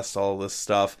podcast, all this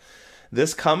stuff.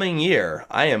 This coming year,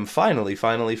 I am finally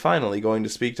going to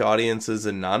speak to audiences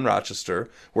in non-Rochester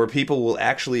where people will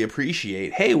actually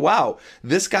appreciate, hey, wow,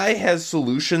 this guy has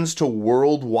solutions to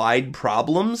worldwide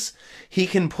problems. He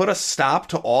can put a stop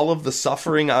to all of the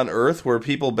suffering on Earth where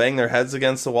people bang their heads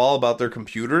against the wall about their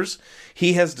computers.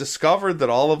 He has discovered that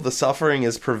all of the suffering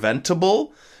is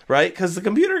preventable, right? Because the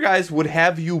computer guys would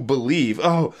have you believe,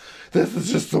 oh, this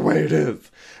is just the way it is.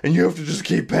 And you have to just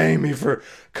keep paying me for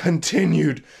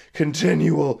continual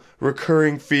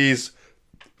recurring fees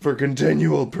for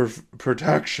continual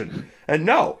protection. And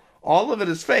no, all of it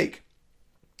is fake.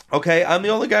 Okay, I'm the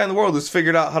only guy in the world who's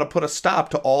figured out how to put a stop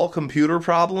to all computer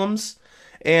problems.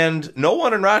 And no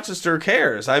one in Rochester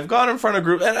cares. I've gone in front of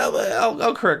groups, and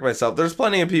I'll correct myself. There's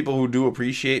plenty of people who do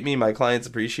appreciate me. My clients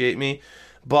appreciate me.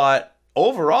 But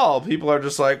overall, people are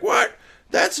just like, what?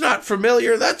 That's not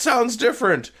familiar. That sounds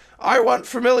different. I want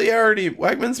familiarity.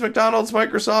 Wegmans, McDonald's,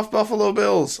 Microsoft, Buffalo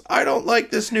Bills. I don't like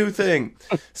this new thing.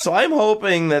 So I'm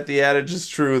hoping that the adage is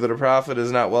true that a prophet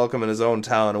is not welcome in his own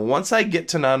town. And once I get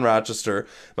to non-Rochester,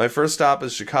 my first stop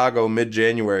is Chicago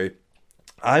mid-January.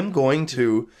 I'm going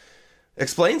to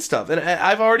explain stuff. And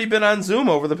I've already been on Zoom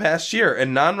over the past year,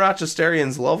 and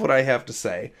non-Rochesterians love what I have to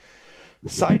say.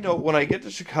 Side note, when I get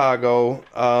to Chicago,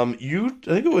 I think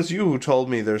it was you who told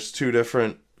me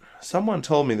someone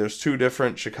told me there's 2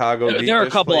 different Chicago deep dish There are a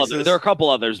couple places. others. There are a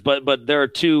couple others, but there are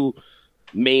 2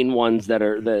 main ones that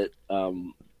are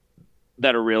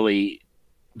really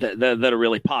that are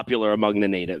really popular among the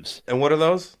natives. And what are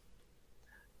those?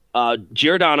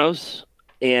 Giordano's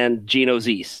and Gino's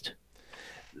East.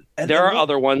 And there are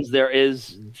other ones. There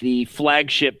is the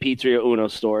flagship Pizzeria Uno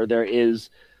store. There is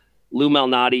Lou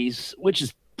Malnati's, which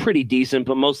is pretty decent,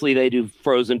 but mostly they do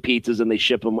frozen pizzas and they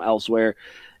ship them elsewhere.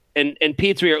 And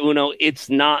Pizzeria Uno, it's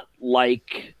not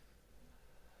like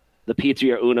the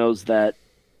Pizzeria Unos that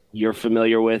you're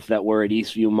familiar with that were at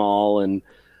Eastview Mall, and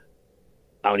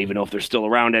I don't even know if they're still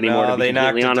around anymore. No, to be they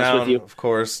knocked completely it honest down, with you. of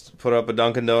course. Put up a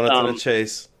Dunkin' Donuts and a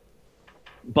Chase.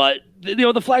 But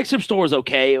the flagship store was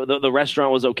okay. The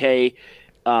restaurant was okay.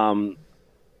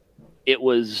 It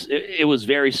was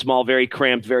very small, very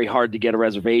cramped, very hard to get a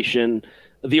reservation.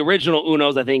 The original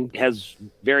Uno's, I think, has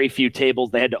very few tables.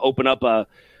 They had to open up a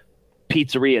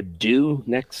Pizzeria Do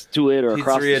next to it or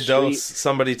across the street. Pizzeria Dos,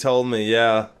 somebody told me,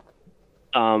 yeah.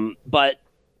 But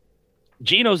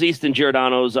Gino's East and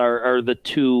Giordano's are the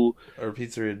two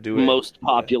most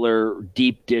popular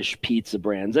deep dish pizza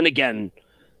brands. And again,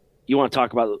 you want to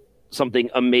talk about something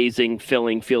amazing,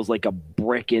 filling, feels like a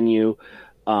brick in you.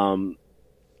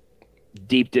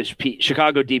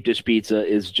 Chicago deep dish pizza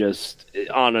is just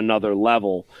on another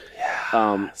level.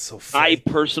 Yeah, so I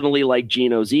personally like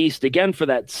Gino's East, again, for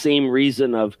that same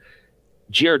reason of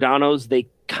Giordano's. They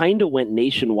kind of went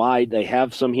nationwide. They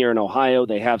have some here in Ohio.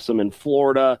 They have some in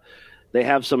Florida. They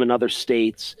have some in other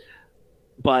states.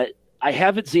 But I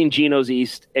haven't seen Gino's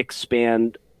East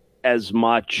expand as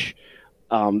much.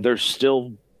 They're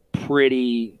still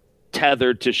pretty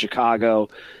tethered to Chicago.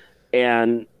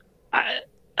 And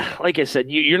like I said,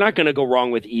 you're not going to go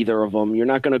wrong with either of them. You're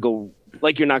not going to go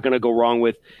wrong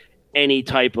with any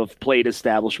type of plate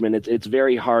establishment. It's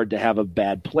very hard to have a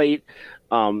bad plate.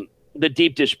 The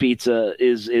deep dish pizza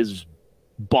is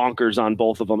bonkers on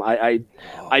both of them. I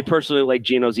personally like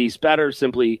Gino's East better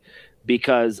simply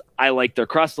because I like their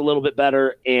crust a little bit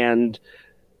better, and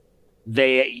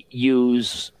they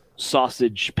use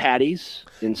sausage patties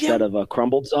instead of a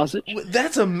crumbled sausage.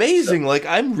 That's amazing. Like,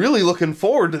 I'm really looking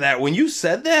forward to that. When you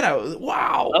said that,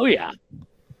 wow. Oh yeah.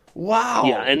 Wow.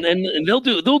 Yeah, and they'll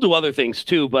do other things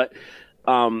too, but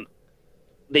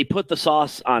they put the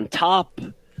sauce on top,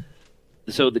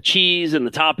 so the cheese and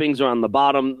the toppings are on the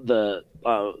bottom. The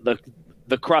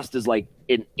crust is like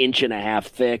an inch and a half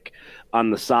thick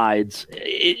on the sides.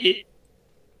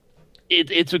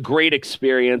 It's a great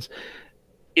experience.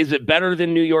 Is it better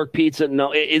than New York pizza?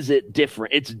 No. Is it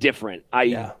different? It's different.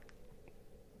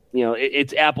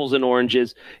 It's apples and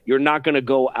oranges. You're not going to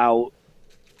go out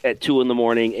at 2 a.m.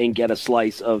 and get a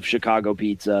slice of Chicago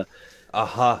pizza.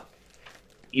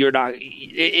 You're not.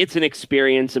 It's an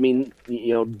experience. I mean,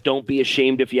 don't be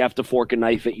ashamed if you have to fork and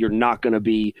knife it. You're not going to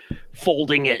be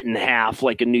folding it in half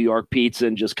like a New York pizza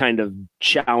and just kind of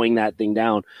chowing that thing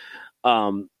down.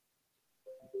 But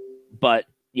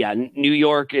yeah, New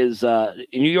York and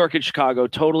Chicago,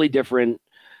 totally different.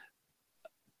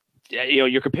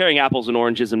 You're comparing apples and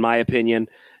oranges, in my opinion.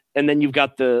 And then you've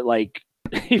got the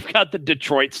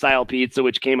Detroit style pizza,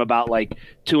 which came about like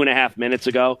 2.5 minutes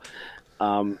ago,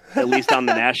 at least on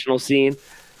the national scene.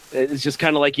 It's just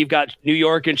kind of like you've got New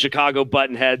York and Chicago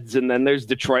button heads, and then there's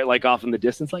Detroit like off in the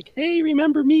distance, like, hey,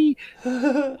 remember me?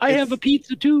 I have a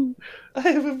pizza too.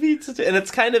 And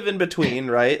it's kind of in between,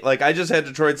 right? Like, I just had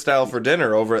Detroit style for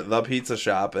dinner over at the pizza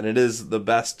shop, and it is the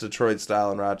best Detroit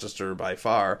style in Rochester by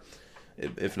far,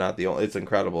 if not the only. It's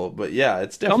incredible, but yeah,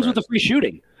 it's different. Comes with a free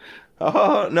shooting.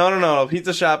 Oh, no.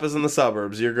 Pizza shop is in the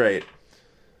suburbs. You're great.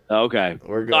 Okay.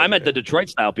 We're good. No, I meant the Detroit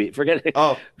style pizza. Forget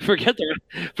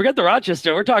the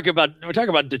Rochester. We're talking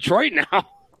about Detroit now.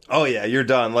 Oh yeah, you're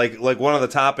done. Like one of the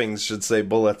toppings should say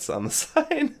bullets on the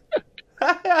side.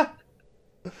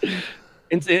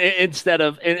 Instead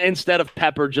of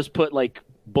pepper, just put like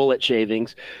bullet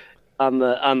shavings on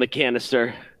the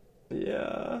canister.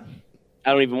 Yeah.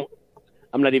 I'm not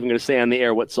even going to say on the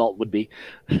air what salt would be.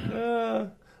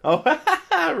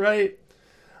 Right.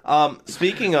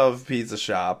 Speaking of pizza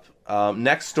shop,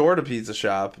 next door to pizza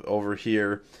shop over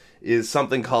here is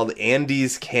something called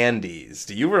Andy's Candies.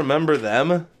 Do you remember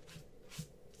them?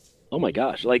 Oh my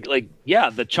gosh. Like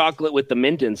the chocolate with the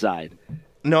mint inside.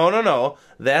 No.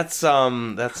 That's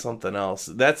something else.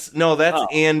 That's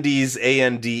Andy's,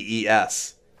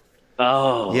 ANDES.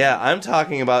 Oh. Yeah, I'm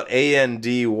talking about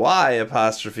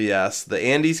ANDY''S, the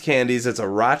Andy's Candies. It's a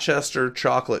Rochester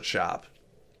chocolate shop.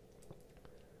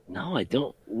 No, I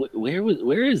don't.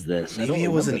 Where is this? Maybe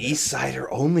it was an East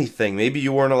Sider only thing. Maybe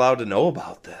you weren't allowed to know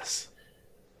about this.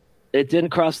 It didn't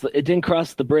cross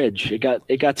the bridge. It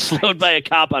got slowed by a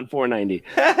cop on 490.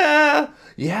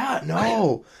 Yeah,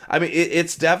 no. I mean,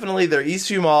 it's definitely, they're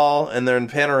Eastview Mall and they're in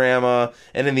Panorama.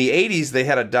 And in the 80s, they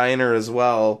had a diner as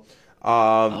well.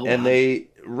 And they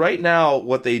right now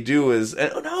what they do is,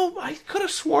 no, I could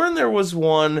have sworn there was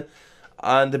one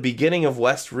on the beginning of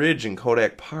West Ridge in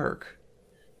Kodak Park.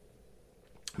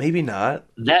 Maybe not.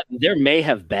 That there may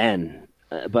have been,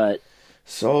 but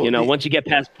so once you get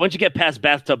past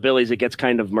Bathtub Billy's, it gets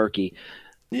kind of murky.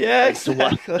 Yeah,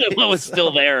 exactly. What was still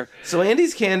there? So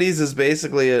Andy's Candies is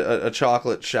basically a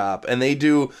chocolate shop, and they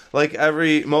do like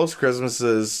most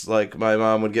Christmases. Like my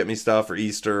mom would get me stuff for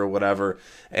Easter or whatever,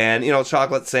 and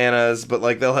chocolate Santas, but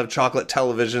like they'll have chocolate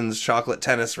televisions, chocolate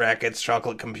tennis rackets,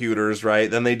 chocolate computers,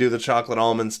 right? Then they do the chocolate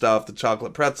almond stuff, the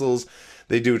chocolate pretzels.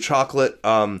 They do chocolate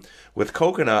with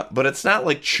coconut, but it's not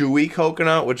like chewy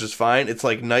coconut, which is fine. It's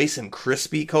like nice and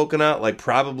crispy coconut, like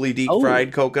probably deep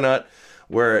fried coconut,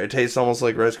 where it tastes almost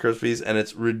like Rice Krispies, and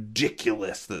it's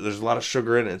ridiculous. There's a lot of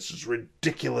sugar in it. It's just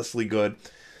ridiculously good.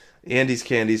 Andy's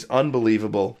Candies,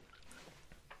 unbelievable.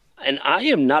 And I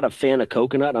am not a fan of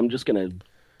coconut. I'm just going to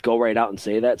go right out and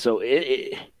say that. So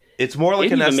it's more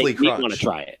like a Nestle Crunch. I want to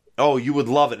try it. Oh, you would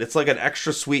love it. It's like an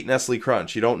extra sweet Nestle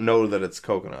Crunch. You don't know that it's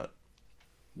coconut.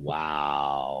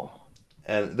 Wow.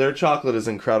 And their chocolate is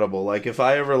incredible. Like, if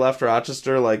I ever left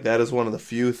Rochester, like, that is one of the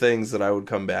few things that I would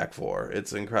come back for.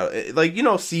 It's incredible. Like,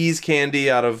 See's candy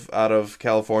out of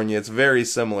California. It's very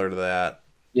similar to that.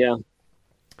 Yeah.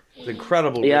 It's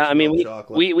incredible. Yeah, I mean,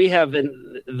 chocolate. we have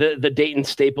the Dayton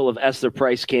staple of Esther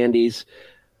Price candies,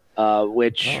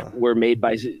 which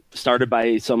started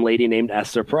by some lady named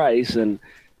Esther Price, and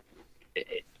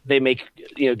they make,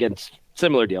 again,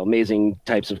 similar deal, amazing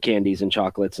types of candies and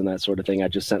chocolates and that sort of thing. I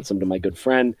just sent some to my good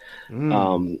friend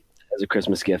as a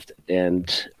Christmas gift,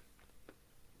 and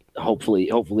hopefully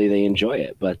they enjoy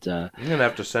it. But I'm gonna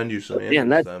have to send you some. I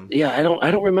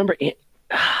don't remember.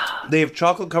 They have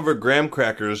chocolate covered graham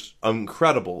crackers.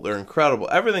 Incredible. They're incredible.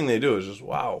 Everything they do is just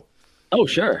wow. Oh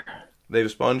sure. They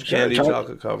have sponge candy,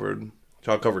 chocolate covered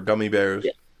gummy bears.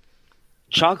 Yeah.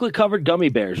 Chocolate covered gummy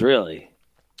bears, really?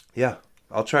 Yeah,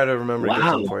 I'll try to remember to get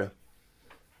some for you.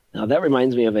 Now that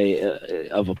reminds me of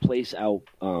a place out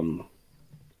in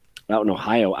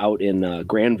Ohio, out in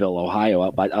Granville,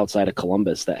 Ohio, outside of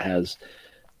Columbus, that has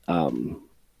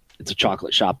it's a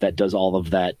chocolate shop that does all of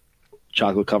that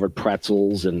chocolate covered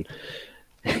pretzels and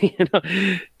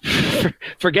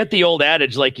forget the old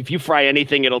adage, like if you fry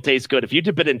anything it'll taste good. If you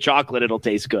dip it in chocolate it'll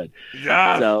taste good.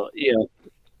 Yeah. So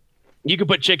you could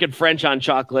put chicken French on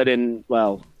chocolate, and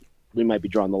well, we might be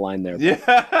drawing the line there.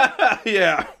 Yeah.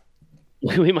 Yeah.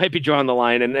 We might be drawing the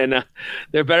line, and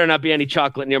there better not be any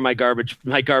chocolate near my garbage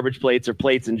plates or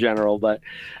plates in general. But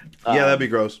yeah, that'd be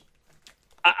gross.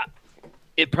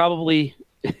 It probably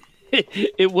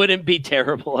it wouldn't be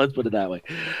terrible. Let's put it that way.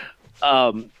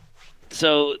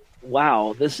 So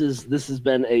wow, this has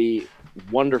been a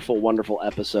wonderful, wonderful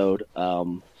episode.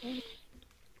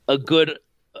 A good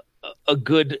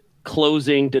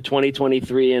closing to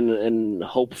 2023 and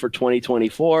hope for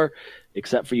 2024.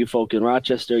 Except for you folk in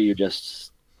Rochester, you're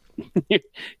just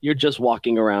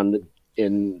walking around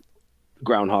in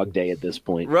Groundhog Day at this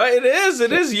point. Right, it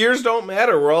is. Years don't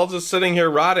matter. We're all just sitting here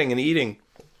rotting and eating.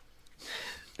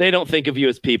 They don't think of you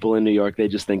as people in New York. They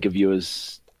just think of you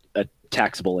as a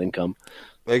taxable income.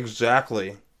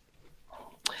 Exactly.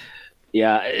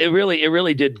 Yeah, it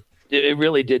really did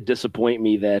disappoint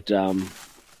me that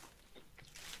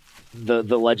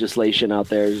the legislation out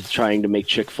there is trying to make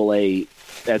Chick-fil-A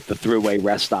at the Thruway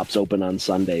rest stops open on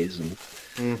Sundays, and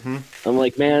I'm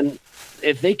like, man,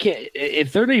 if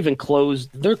they're not even closed,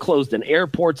 they're closed in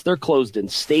airports, they're closed in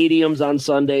stadiums on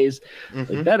Sundays.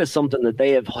 Like, that is something that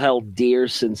they have held dear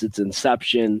since its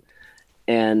inception,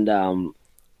 and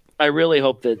I really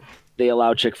hope that they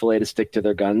allow Chick-fil-A to stick to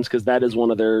their guns, because that is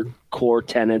one of their core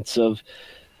tenets of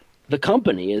the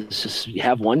company, is just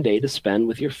have one day to spend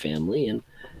with your family. And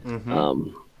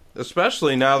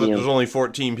especially now that there's only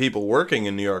 14 people working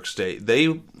in New York State, they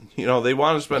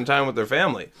want to spend time with their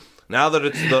family. Now that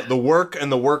it's the work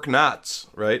and the work nots,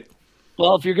 right?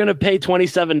 Well, if you're going to pay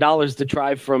 $27 to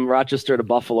drive from Rochester to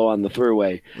Buffalo on the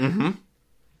Thruway,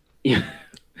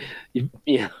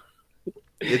 yeah,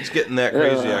 it's getting that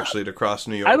crazy actually to cross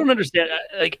New York. I don't understand.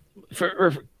 Like,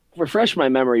 refresh my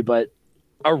memory, but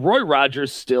are Roy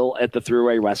Rogers still at the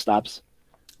Thruway rest stops?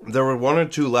 There were one or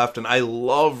two left, and I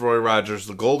love Roy Rogers,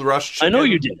 the Gold Rush chicken. I know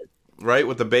you did. Right,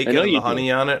 with the bacon and the honey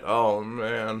on it. Oh,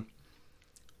 man.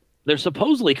 They're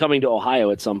supposedly coming to Ohio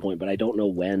at some point, but I don't know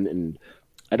when, and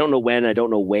I don't know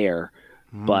where.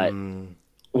 But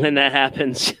when that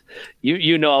happens,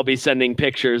 I'll be sending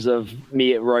pictures of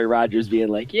me at Roy Rogers being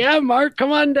like, yeah, Marc,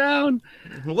 come on down.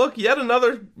 Look, yet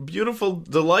another beautiful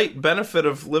benefit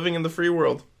of living in the free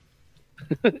world.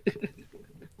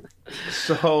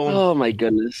 So, oh my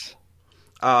goodness.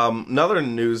 Another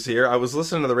news here. I was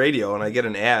listening to the radio and I get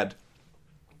an ad.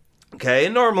 Okay,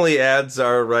 and normally ads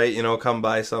are, right, come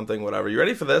buy something, whatever. You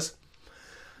ready for this?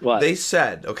 What? They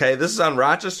said, okay, this is on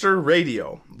Rochester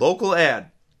Radio, local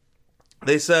ad.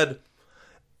 They said,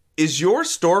 is your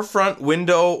storefront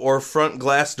window or front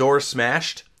glass door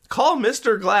smashed? Call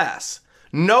Mr. Glass.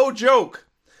 No joke.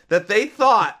 That they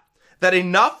thought that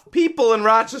enough people in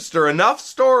Rochester, enough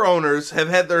store owners have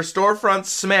had their storefronts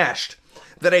smashed,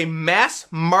 that a mass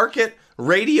market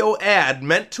radio ad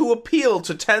meant to appeal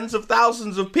to tens of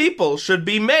thousands of people should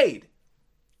be made.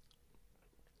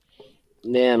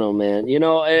 Man, oh man.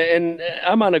 And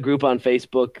I'm on a group on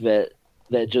Facebook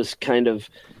that just kind of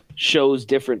shows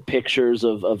different pictures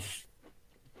of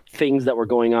things that were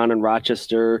going on in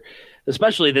Rochester,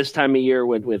 especially this time of year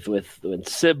with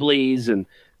Sibley's and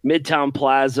Midtown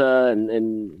Plaza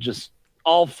and just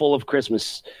all full of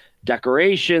Christmas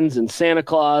decorations and Santa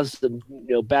Claus and,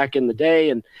 back in the day.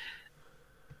 And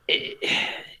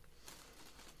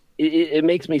it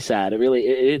makes me sad. It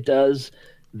really does,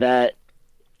 that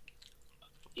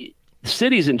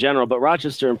cities in general, but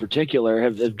Rochester in particular,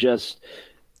 have just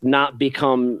not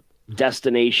become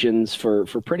destinations for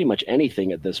pretty much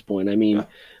anything at this point. I mean,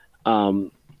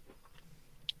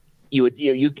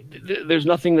 there's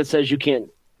nothing that says you can't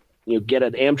get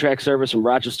an Amtrak service from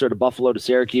Rochester to Buffalo to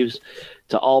Syracuse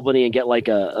to Albany and get like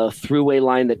a throughway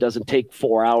line that doesn't take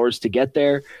 4 hours to get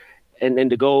there.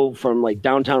 And to go from like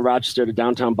downtown Rochester to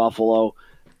downtown Buffalo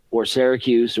or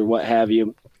Syracuse or what have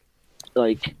you,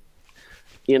 like,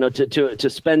 to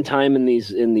spend time in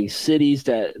these cities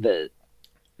that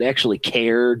they actually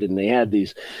cared and they had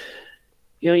these,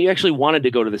 you actually wanted to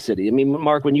go to the city. I mean,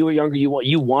 Mark, when you were younger,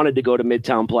 you wanted to go to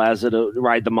Midtown Plaza to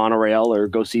ride the monorail or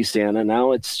go see Santa.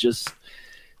 Now it's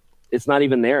not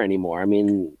even there anymore. I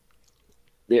mean,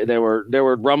 there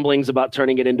were rumblings about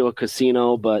turning it into a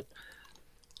casino, but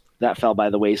that fell by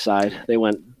the wayside. They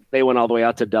went all the way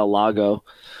out to Del Lago.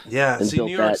 Yeah, and see, built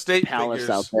New York that State palace figures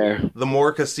out there. The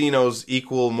more casinos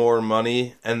equal more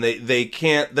money, and they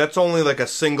can't. That's only like a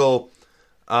single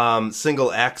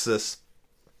axis,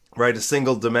 right? A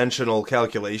single dimensional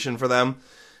calculation for them.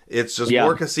 It's just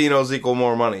more casinos equal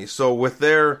more money. So with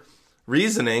their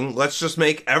reasoning, let's just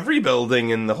make every building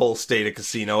in the whole state a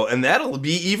casino, and that'll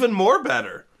be even more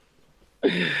better.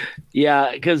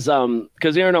 Yeah, because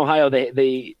here in Ohio,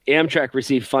 they Amtrak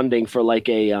received funding for like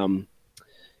a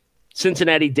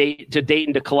Cincinnati to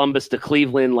Dayton to Columbus to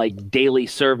Cleveland, like daily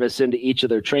service into each of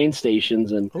their train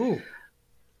stations, and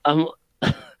I'm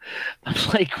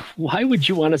like, why would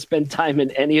you want to spend time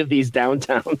in any of these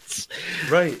downtowns?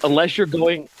 Right. Unless you're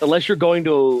going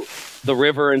to the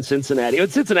river in Cincinnati.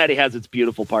 And Cincinnati has its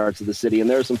beautiful parts of the city, and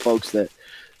there are some folks that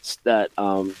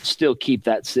still keep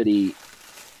that city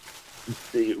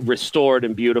restored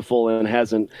and beautiful and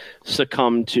hasn't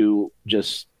succumbed to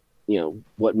just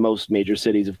what most major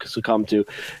cities have succumbed to.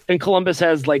 And Columbus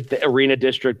has like the arena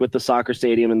district with the soccer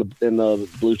stadium and the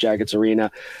Blue Jackets arena.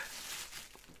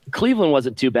 Cleveland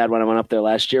wasn't too bad when I went up there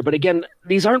last year, but again,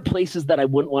 these aren't places that I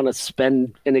wouldn't want to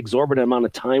spend an exorbitant amount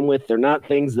of time with. They're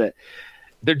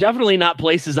definitely not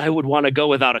places I would want to go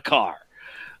without a car.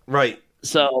 Right.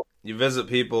 So you visit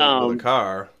people with a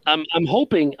car. I'm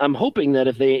hoping that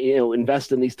if they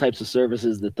invest in these types of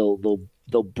services, that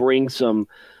they'll bring some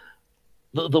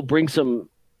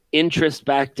interest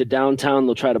back to downtown.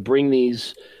 They'll try to bring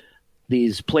these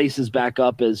places back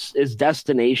up as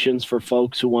destinations for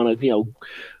folks who want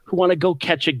to go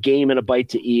catch a game and a bite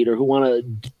to eat, or who want to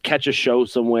catch a show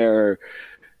somewhere, or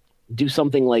do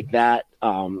something like that.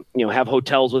 Have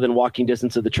hotels within walking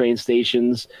distance of the train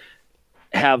stations,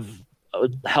 have a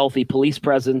healthy police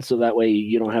presence, so that way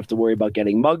you don't have to worry about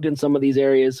getting mugged in some of these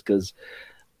areas. Because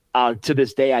to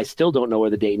this day, I still don't know where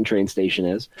the Dayton train station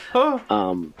is. Huh.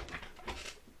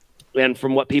 And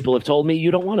from what people have told me, you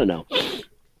don't want to know.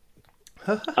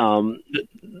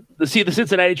 The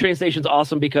Cincinnati train station is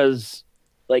awesome because,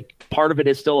 like, part of it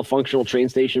is still a functional train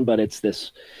station, but it's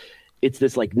this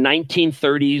like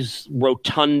 1930s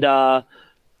rotunda,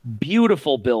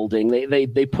 beautiful building.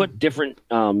 They put different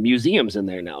museums in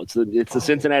there now. It's the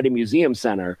Cincinnati Museum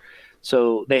Center,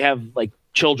 so they have like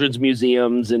children's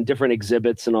museums and different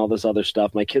exhibits and all this other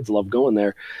stuff. My kids love going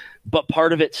there, but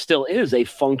part of it still is a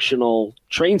functional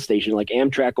train station. Like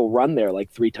Amtrak will run there like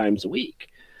 3 times a week.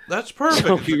 That's perfect.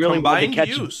 So if you really want to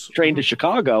catch a train to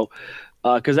Chicago,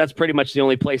 because that's pretty much the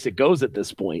only place it goes at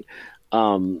this point,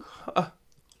 you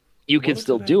can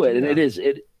still do it. And it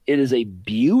is a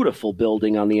beautiful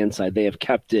building on the inside. They have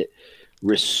kept it,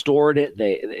 restored it.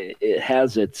 It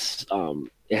has its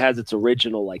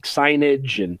original like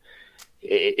signage, and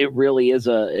it really is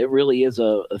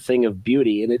a thing of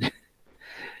beauty. And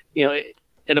it,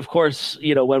 and of course,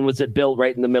 when was it built?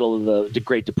 Right in the middle of the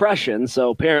Great Depression. So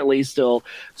apparently still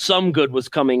some good was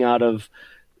coming out of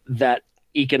that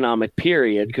economic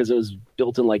period, because it was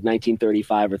built in like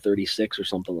 1935 or 36 or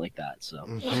something like that. So,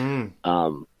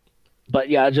 but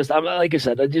yeah, like I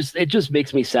said, it just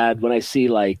makes me sad when I see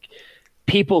like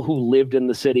people who lived in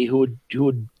the city who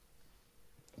would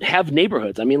have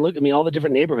neighborhoods. I mean, all the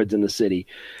different neighborhoods in the city.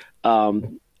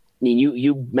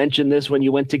 You mentioned this when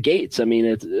you went to Gates. I mean,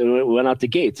 it went out to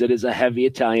Gates. It is a heavy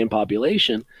Italian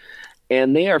population,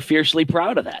 and they are fiercely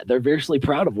proud of that. They're fiercely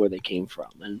proud of where they came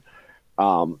from, and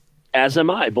as am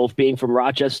I, both being from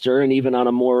Rochester and even on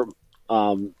a more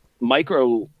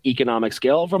microeconomic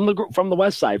scale from the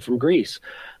West Side, from Greece.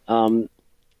 You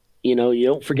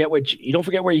don't forget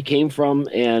where you came from,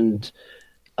 and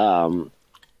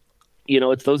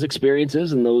it's those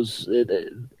experiences and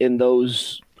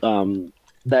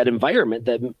that environment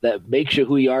that makes you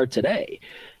who you are today.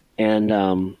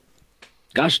 And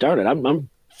gosh darn it, I'm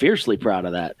fiercely proud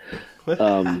of that.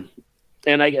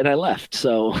 And I left,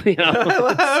 so I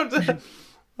left.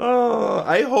 Oh,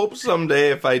 I hope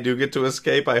someday if I do get to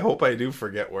escape, I hope I do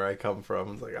forget where I come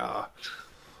from. It's like I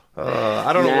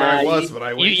don't know where I was, but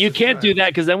I you can't do that,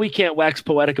 because then we can't wax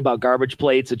poetic about garbage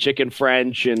plates and chicken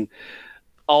French and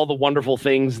all the wonderful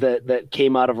things that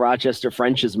came out of Rochester.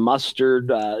 French's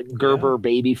mustard, Gerber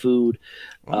baby food,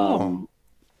 just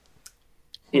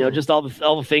all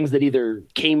the things that either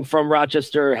came from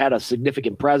Rochester or had a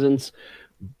significant presence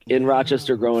in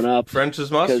Rochester growing up.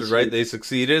 French's mustard, right? They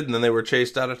succeeded, and then they were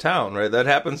chased out of town, right? That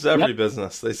happens to every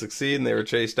business. They succeed, and they were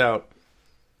chased out.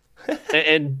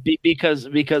 And because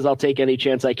I'll take any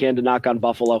chance I can to knock on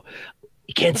Buffalo.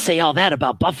 You can't say all that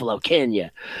about Buffalo, can you?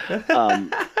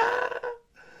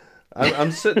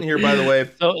 I'm sitting here, by the way.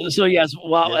 So yes,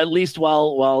 at least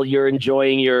while you're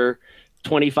enjoying your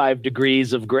 25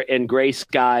 degrees of gray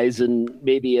skies and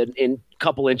maybe a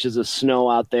couple inches of snow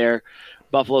out there,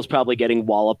 Buffalo's probably getting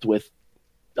walloped with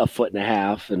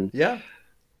 1.5 feet.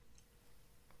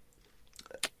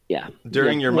 And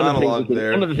During your monologue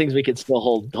there, one of the things we could still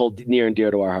hold near and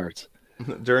dear to our hearts.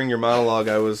 During your monologue,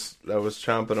 I was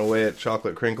chomping away at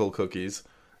chocolate crinkle cookies,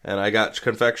 and I got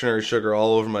confectionery sugar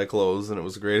all over my clothes, and it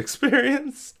was a great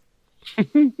experience.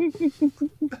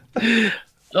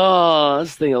 Oh,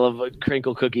 this thing I love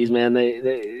crinkle cookies, man.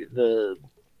 The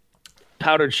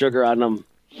powdered sugar on them.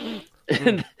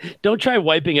 And don't try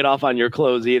wiping it off on your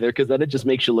clothes either, because then it just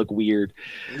makes you look weird.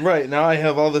 Right, now I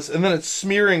have all this, and then it's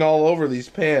smearing all over these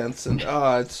pants, and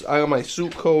I got my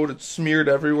suit coat. It's smeared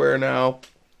everywhere now.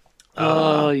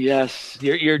 Oh yes,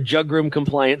 your Jugroom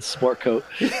compliant sport coat.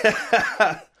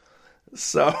 Yeah.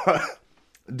 So,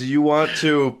 do you want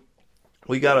to?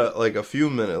 We got a few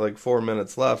minutes, like 4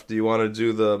 minutes left. Do you want to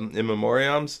do the in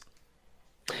memoriams?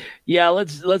 Yeah,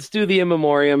 let's do the in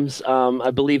memoriams.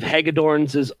 I believe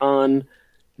Hagedorn's is on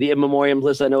the in memoriam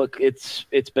list. I know it's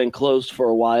been closed for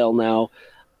a while now.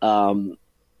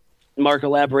 Marc,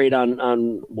 elaborate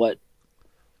on what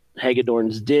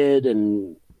Hagedorn's did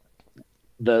and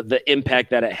the impact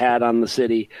that it had on the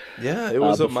city. Yeah, it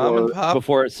was a mom and pop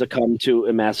before it succumbed to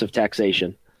a massive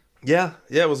taxation. Yeah,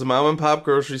 it was a mom and pop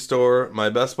grocery store. My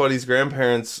best buddy's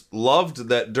grandparents loved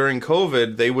that during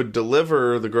COVID, they would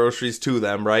deliver the groceries to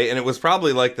them, right? And it was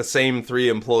probably like the same 3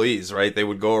 employees, right? They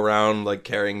would go around like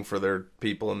caring for their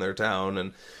people in their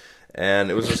town, and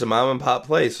it was just a mom and pop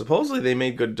place. Supposedly they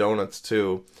made good donuts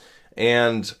too.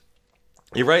 And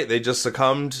you're right, they just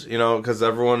succumbed, because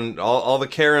everyone, all the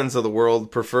Karens of the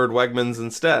world preferred Wegmans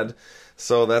instead.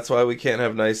 So that's why we can't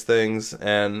have nice things,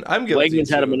 and I'm guilty.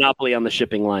 Wegmans had a monopoly on the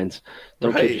shipping lines.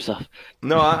 Don't kid yourself.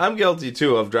 No, I'm guilty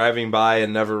too of driving by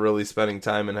and never really spending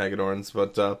time in Hagedorn's.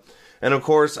 But and of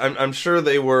course, I'm sure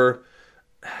they were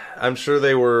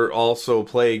also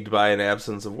plagued by an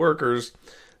absence of workers.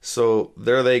 So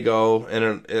there they go,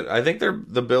 and I think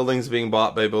the building's being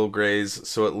bought by Bill Gray's.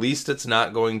 So at least it's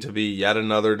not going to be yet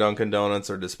another Dunkin'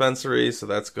 Donuts or dispensary. So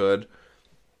that's good.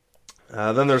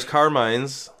 Then there's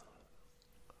Carmine's.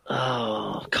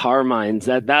 Oh, Carmine's.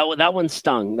 That one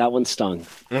stung. That one stung.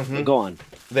 Mm-hmm. Go on.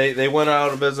 They went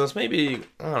out of business maybe,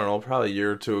 I don't know, probably a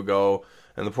year or two ago,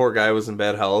 and the poor guy was in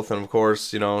bad health, and of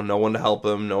course, no one to help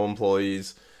him, no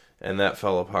employees, and that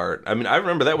fell apart. I mean, I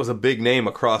remember that was a big name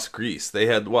across Greece. They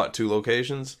had, 2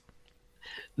 locations?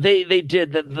 They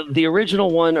did. The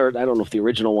original one, or I don't know if the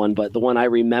original one, but the one I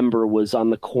remember was on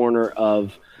the corner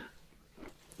of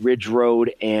Ridge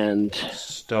Road and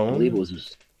Stone? I believe it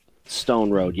was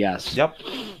Stone Road, yes. Yep.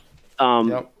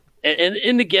 Yep.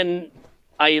 And again,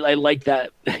 I like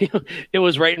that. It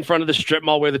was right in front of the strip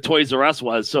mall where the Toys R Us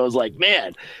was. So I was like,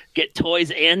 man, get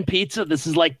toys and pizza. This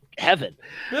is like heaven.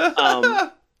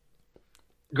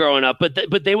 growing up,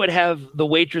 but they would have the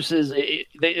waitresses.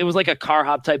 It was like a car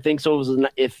hop type thing. So it was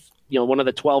if one of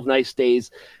the 12 nice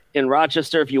days in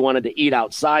Rochester, if you wanted to eat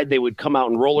outside, they would come out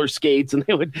in roller skates and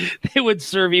they would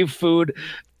serve you food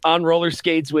on roller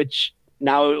skates, which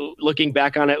now looking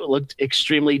back on it looked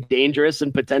extremely dangerous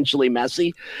and potentially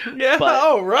messy. Yeah,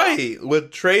 but, right,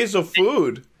 with trays of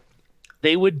food.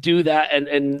 They would do that, and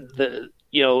the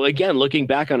again looking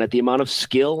back on it, the amount of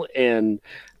skill and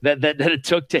that it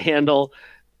took to handle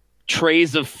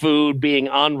trays of food being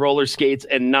on roller skates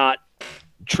and not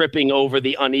tripping over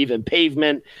the uneven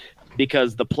pavement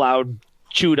because the plow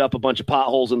chewed up a bunch of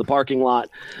potholes in the parking lot.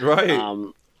 Right.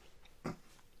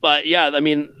 But yeah, I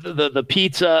mean the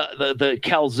pizza, the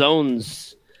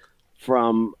calzones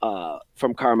from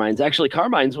Carmine's. Actually,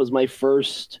 Carmine's was my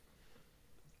first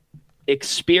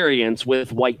experience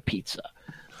with white pizza.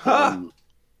 Huh.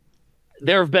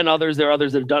 There have been others. There are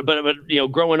others that have done, but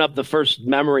growing up, the first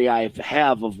memory I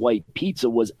have of white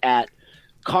pizza was at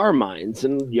Carmine's,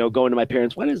 and going to my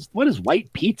parents, what is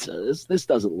white pizza? This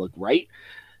doesn't look right.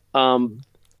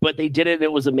 But they did it, and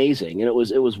it was amazing, and it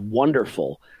was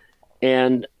wonderful.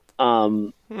 And yeah,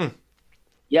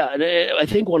 and I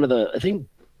think the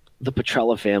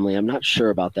Petrella family, I'm not sure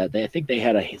about that. I think they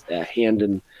had a hand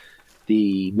in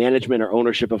the management or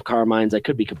ownership of Carmine's. I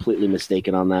could be completely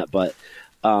mistaken on that, but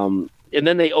and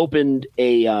then they opened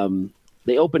I don't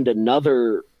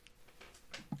know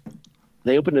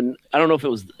if it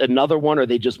was another one or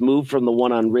they just moved from the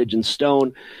one on Ridge and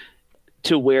Stone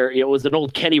to where it was an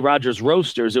old Kenny Rogers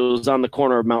Roasters. It was on the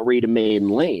corner of Mount Reed and Maiden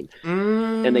Lane.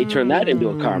 And they turned that into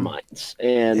a Carmine's.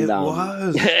 And it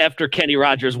was. After Kenny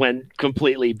Rogers went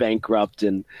completely bankrupt,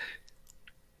 and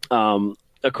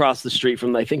across the street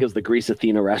from, I think it was the Greasy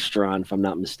Synergy restaurant, if I'm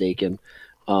not mistaken.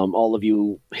 All of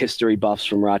you history buffs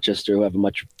from Rochester who have a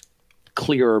much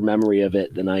clearer memory of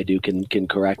it than I do can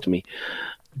correct me.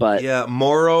 But yeah,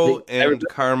 Morrow and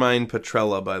Carmine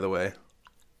Petrella, by the way.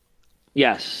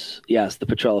 Yes, the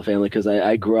Petrella family, because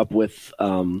I grew up with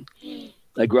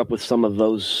some of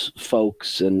those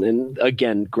folks, and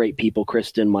again, great people,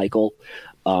 Kristen, Michael.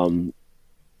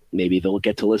 Maybe they'll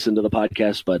get to listen to the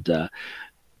podcast, but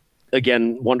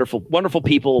again, wonderful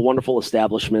people, a wonderful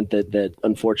establishment that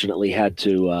unfortunately had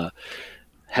to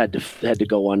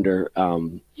go under.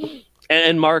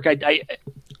 And Mark,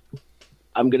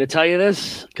 I'm going to tell you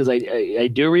this because I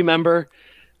do remember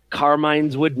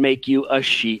Carmine's would make you a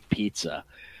sheet pizza.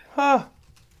 Huh.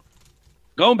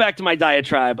 Going back to my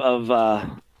diatribe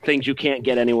of things you can't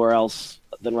get anywhere else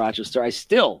than Rochester, I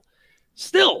still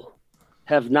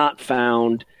have not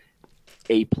found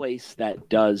a place that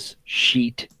does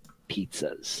sheet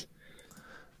pizzas.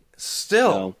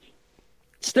 Still,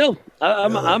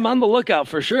 I'm on the lookout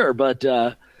for sure, but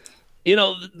they'll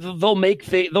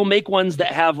make ones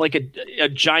that have like a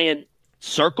giant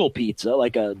circle pizza,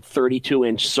 like a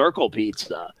 32-inch circle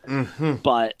pizza,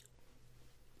 but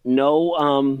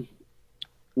no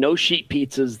sheet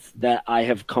pizzas that I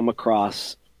have come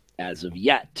across as of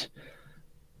yet.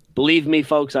 Believe me,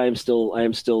 folks, I am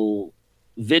still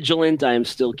vigilant. I am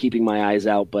still keeping my eyes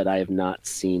out, but I have not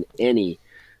seen any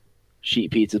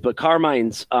sheet pizzas. But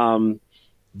Carmine's,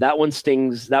 that one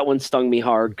stings. That one stung me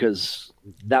hard because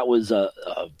that was a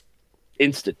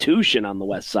institution on the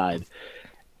West Side.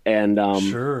 And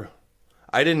sure,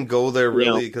 I didn't go there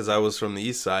really because I was from the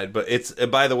East Side. But it's,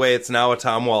 by the way, it's now a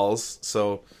Tom Walls.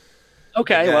 So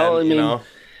okay, again, well, I mean,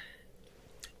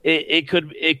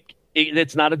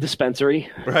 it's not a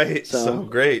dispensary, right? So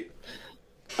great.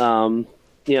 And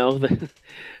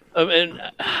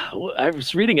I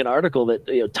was reading an article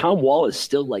that Tom Wall is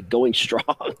still like going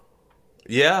strong.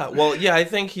 Yeah, well, yeah, I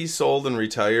think he sold and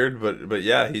retired, but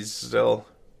yeah, he's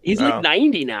like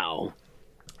 90 now.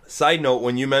 Side note: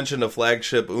 when you mentioned a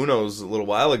flagship Uno's a little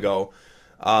while ago,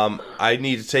 I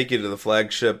need to take you to the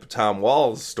flagship Tom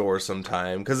Walls store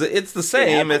sometime because it's the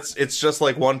same. Yeah. It's just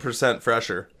like 1%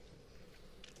 fresher.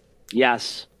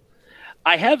 Yes,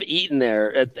 I have eaten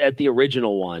there at the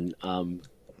original one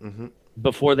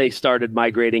before they started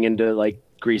migrating into like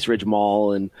Grease Ridge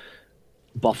Mall and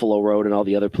Buffalo Road and all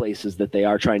the other places that they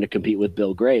are trying to compete with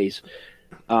Bill Gray's.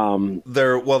 They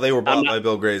were bought by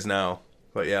Bill Gray's now,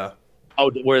 but yeah. Oh,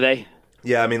 were they?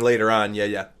 Yeah, I mean later on.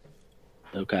 Yeah.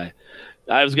 Okay.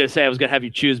 I was going to say I was going to have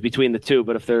you choose between the two,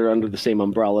 but if they're under the same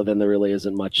umbrella, then there really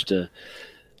isn't much to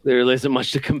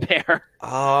compare.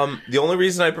 The only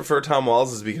reason I prefer Tom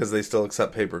Walls is because they still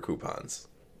accept paper coupons.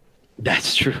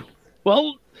 That's true.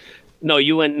 Well, when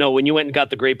you went and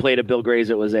got the great plate at Bill Gray's,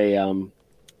 it was a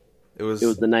it was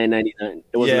the $9.99.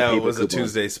 It was a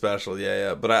Tuesday special.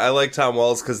 Yeah. But I like Tom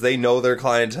Walls because they know their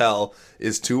clientele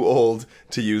is too old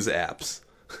to use apps.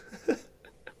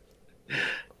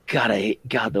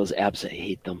 God, those apps, I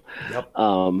hate them. Yep.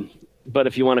 But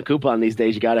if you want a coupon these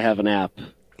days, you got to have an app.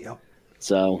 Yep.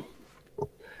 So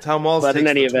Town Malls takes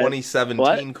the 2017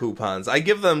 what? coupons. I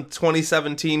give them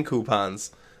 2017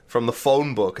 coupons from the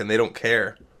phone book, and they don't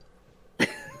care.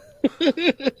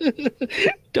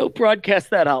 Don't broadcast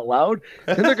that out loud.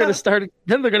 Then they're gonna start.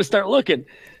 Then they're gonna start looking.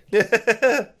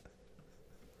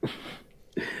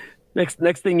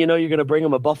 Next thing you know, you're gonna bring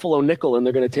them a Buffalo nickel, and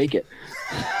they're gonna take it.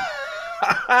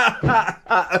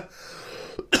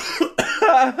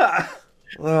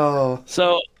 Oh.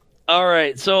 So, all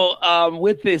right. So,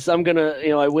 with this, I'm gonna.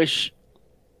 I wish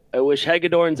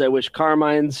Hagedorns, I wish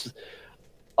Carmines,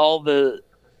 all the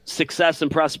success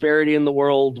and prosperity in the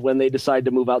world when they decide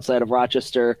to move outside of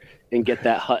Rochester and get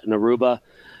that hut in Aruba.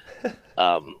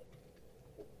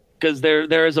 Because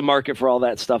there is a market for all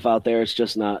that stuff out there. It's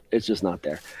just not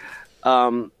there.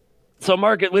 So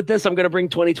Marc, with this, I'm going to bring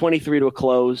 2023 to a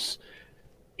close.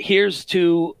 Here's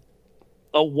to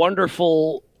a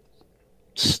wonderful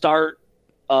start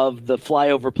of the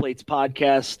Flyover Plates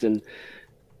podcast, and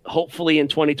hopefully in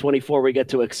 2024 we get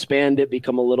to expand it,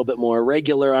 become a little bit more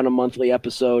regular on a monthly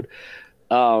episode.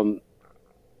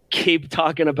 Keep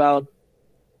talking about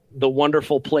the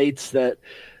wonderful plates that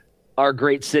our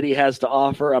great city has to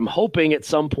offer. I'm hoping at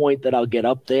some point that I'll get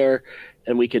up there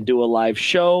and we can do a live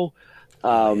show.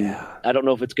 I don't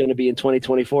know if it's going to be in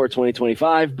 2024 or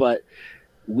 2025, but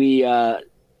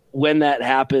when that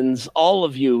happens, all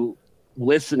of you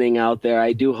listening out there,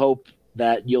 I do hope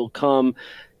that you'll come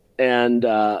and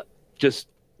just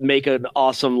make an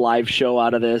awesome live show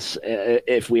out of this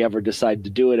if we ever decide to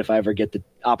do it, if I ever get the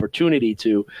opportunity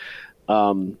to.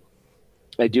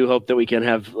 I do hope that we can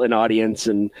have an audience,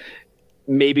 and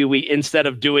maybe we, instead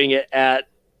of doing it at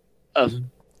a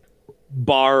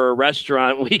bar or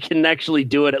restaurant, we can actually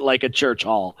do it at like a church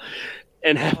hall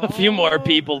and have a few more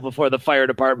people before the fire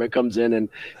department comes in and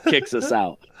kicks us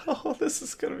out. Oh, this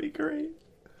is going to be great.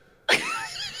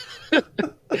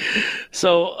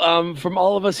 So from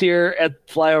all of us here at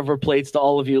Flyover Plates to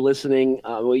all of you listening,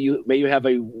 may you have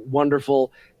a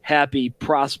wonderful, happy,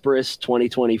 prosperous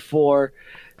 2024.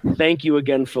 Thank you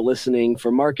again for listening.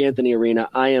 For Marc Anthony Arena,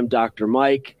 I am Dr.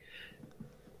 Mike.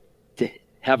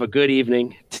 Have a good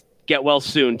evening. Get well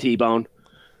soon, T-Bone.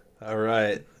 All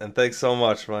right. And thanks so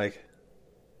much, Mike.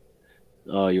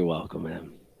 Oh, you're welcome,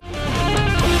 man.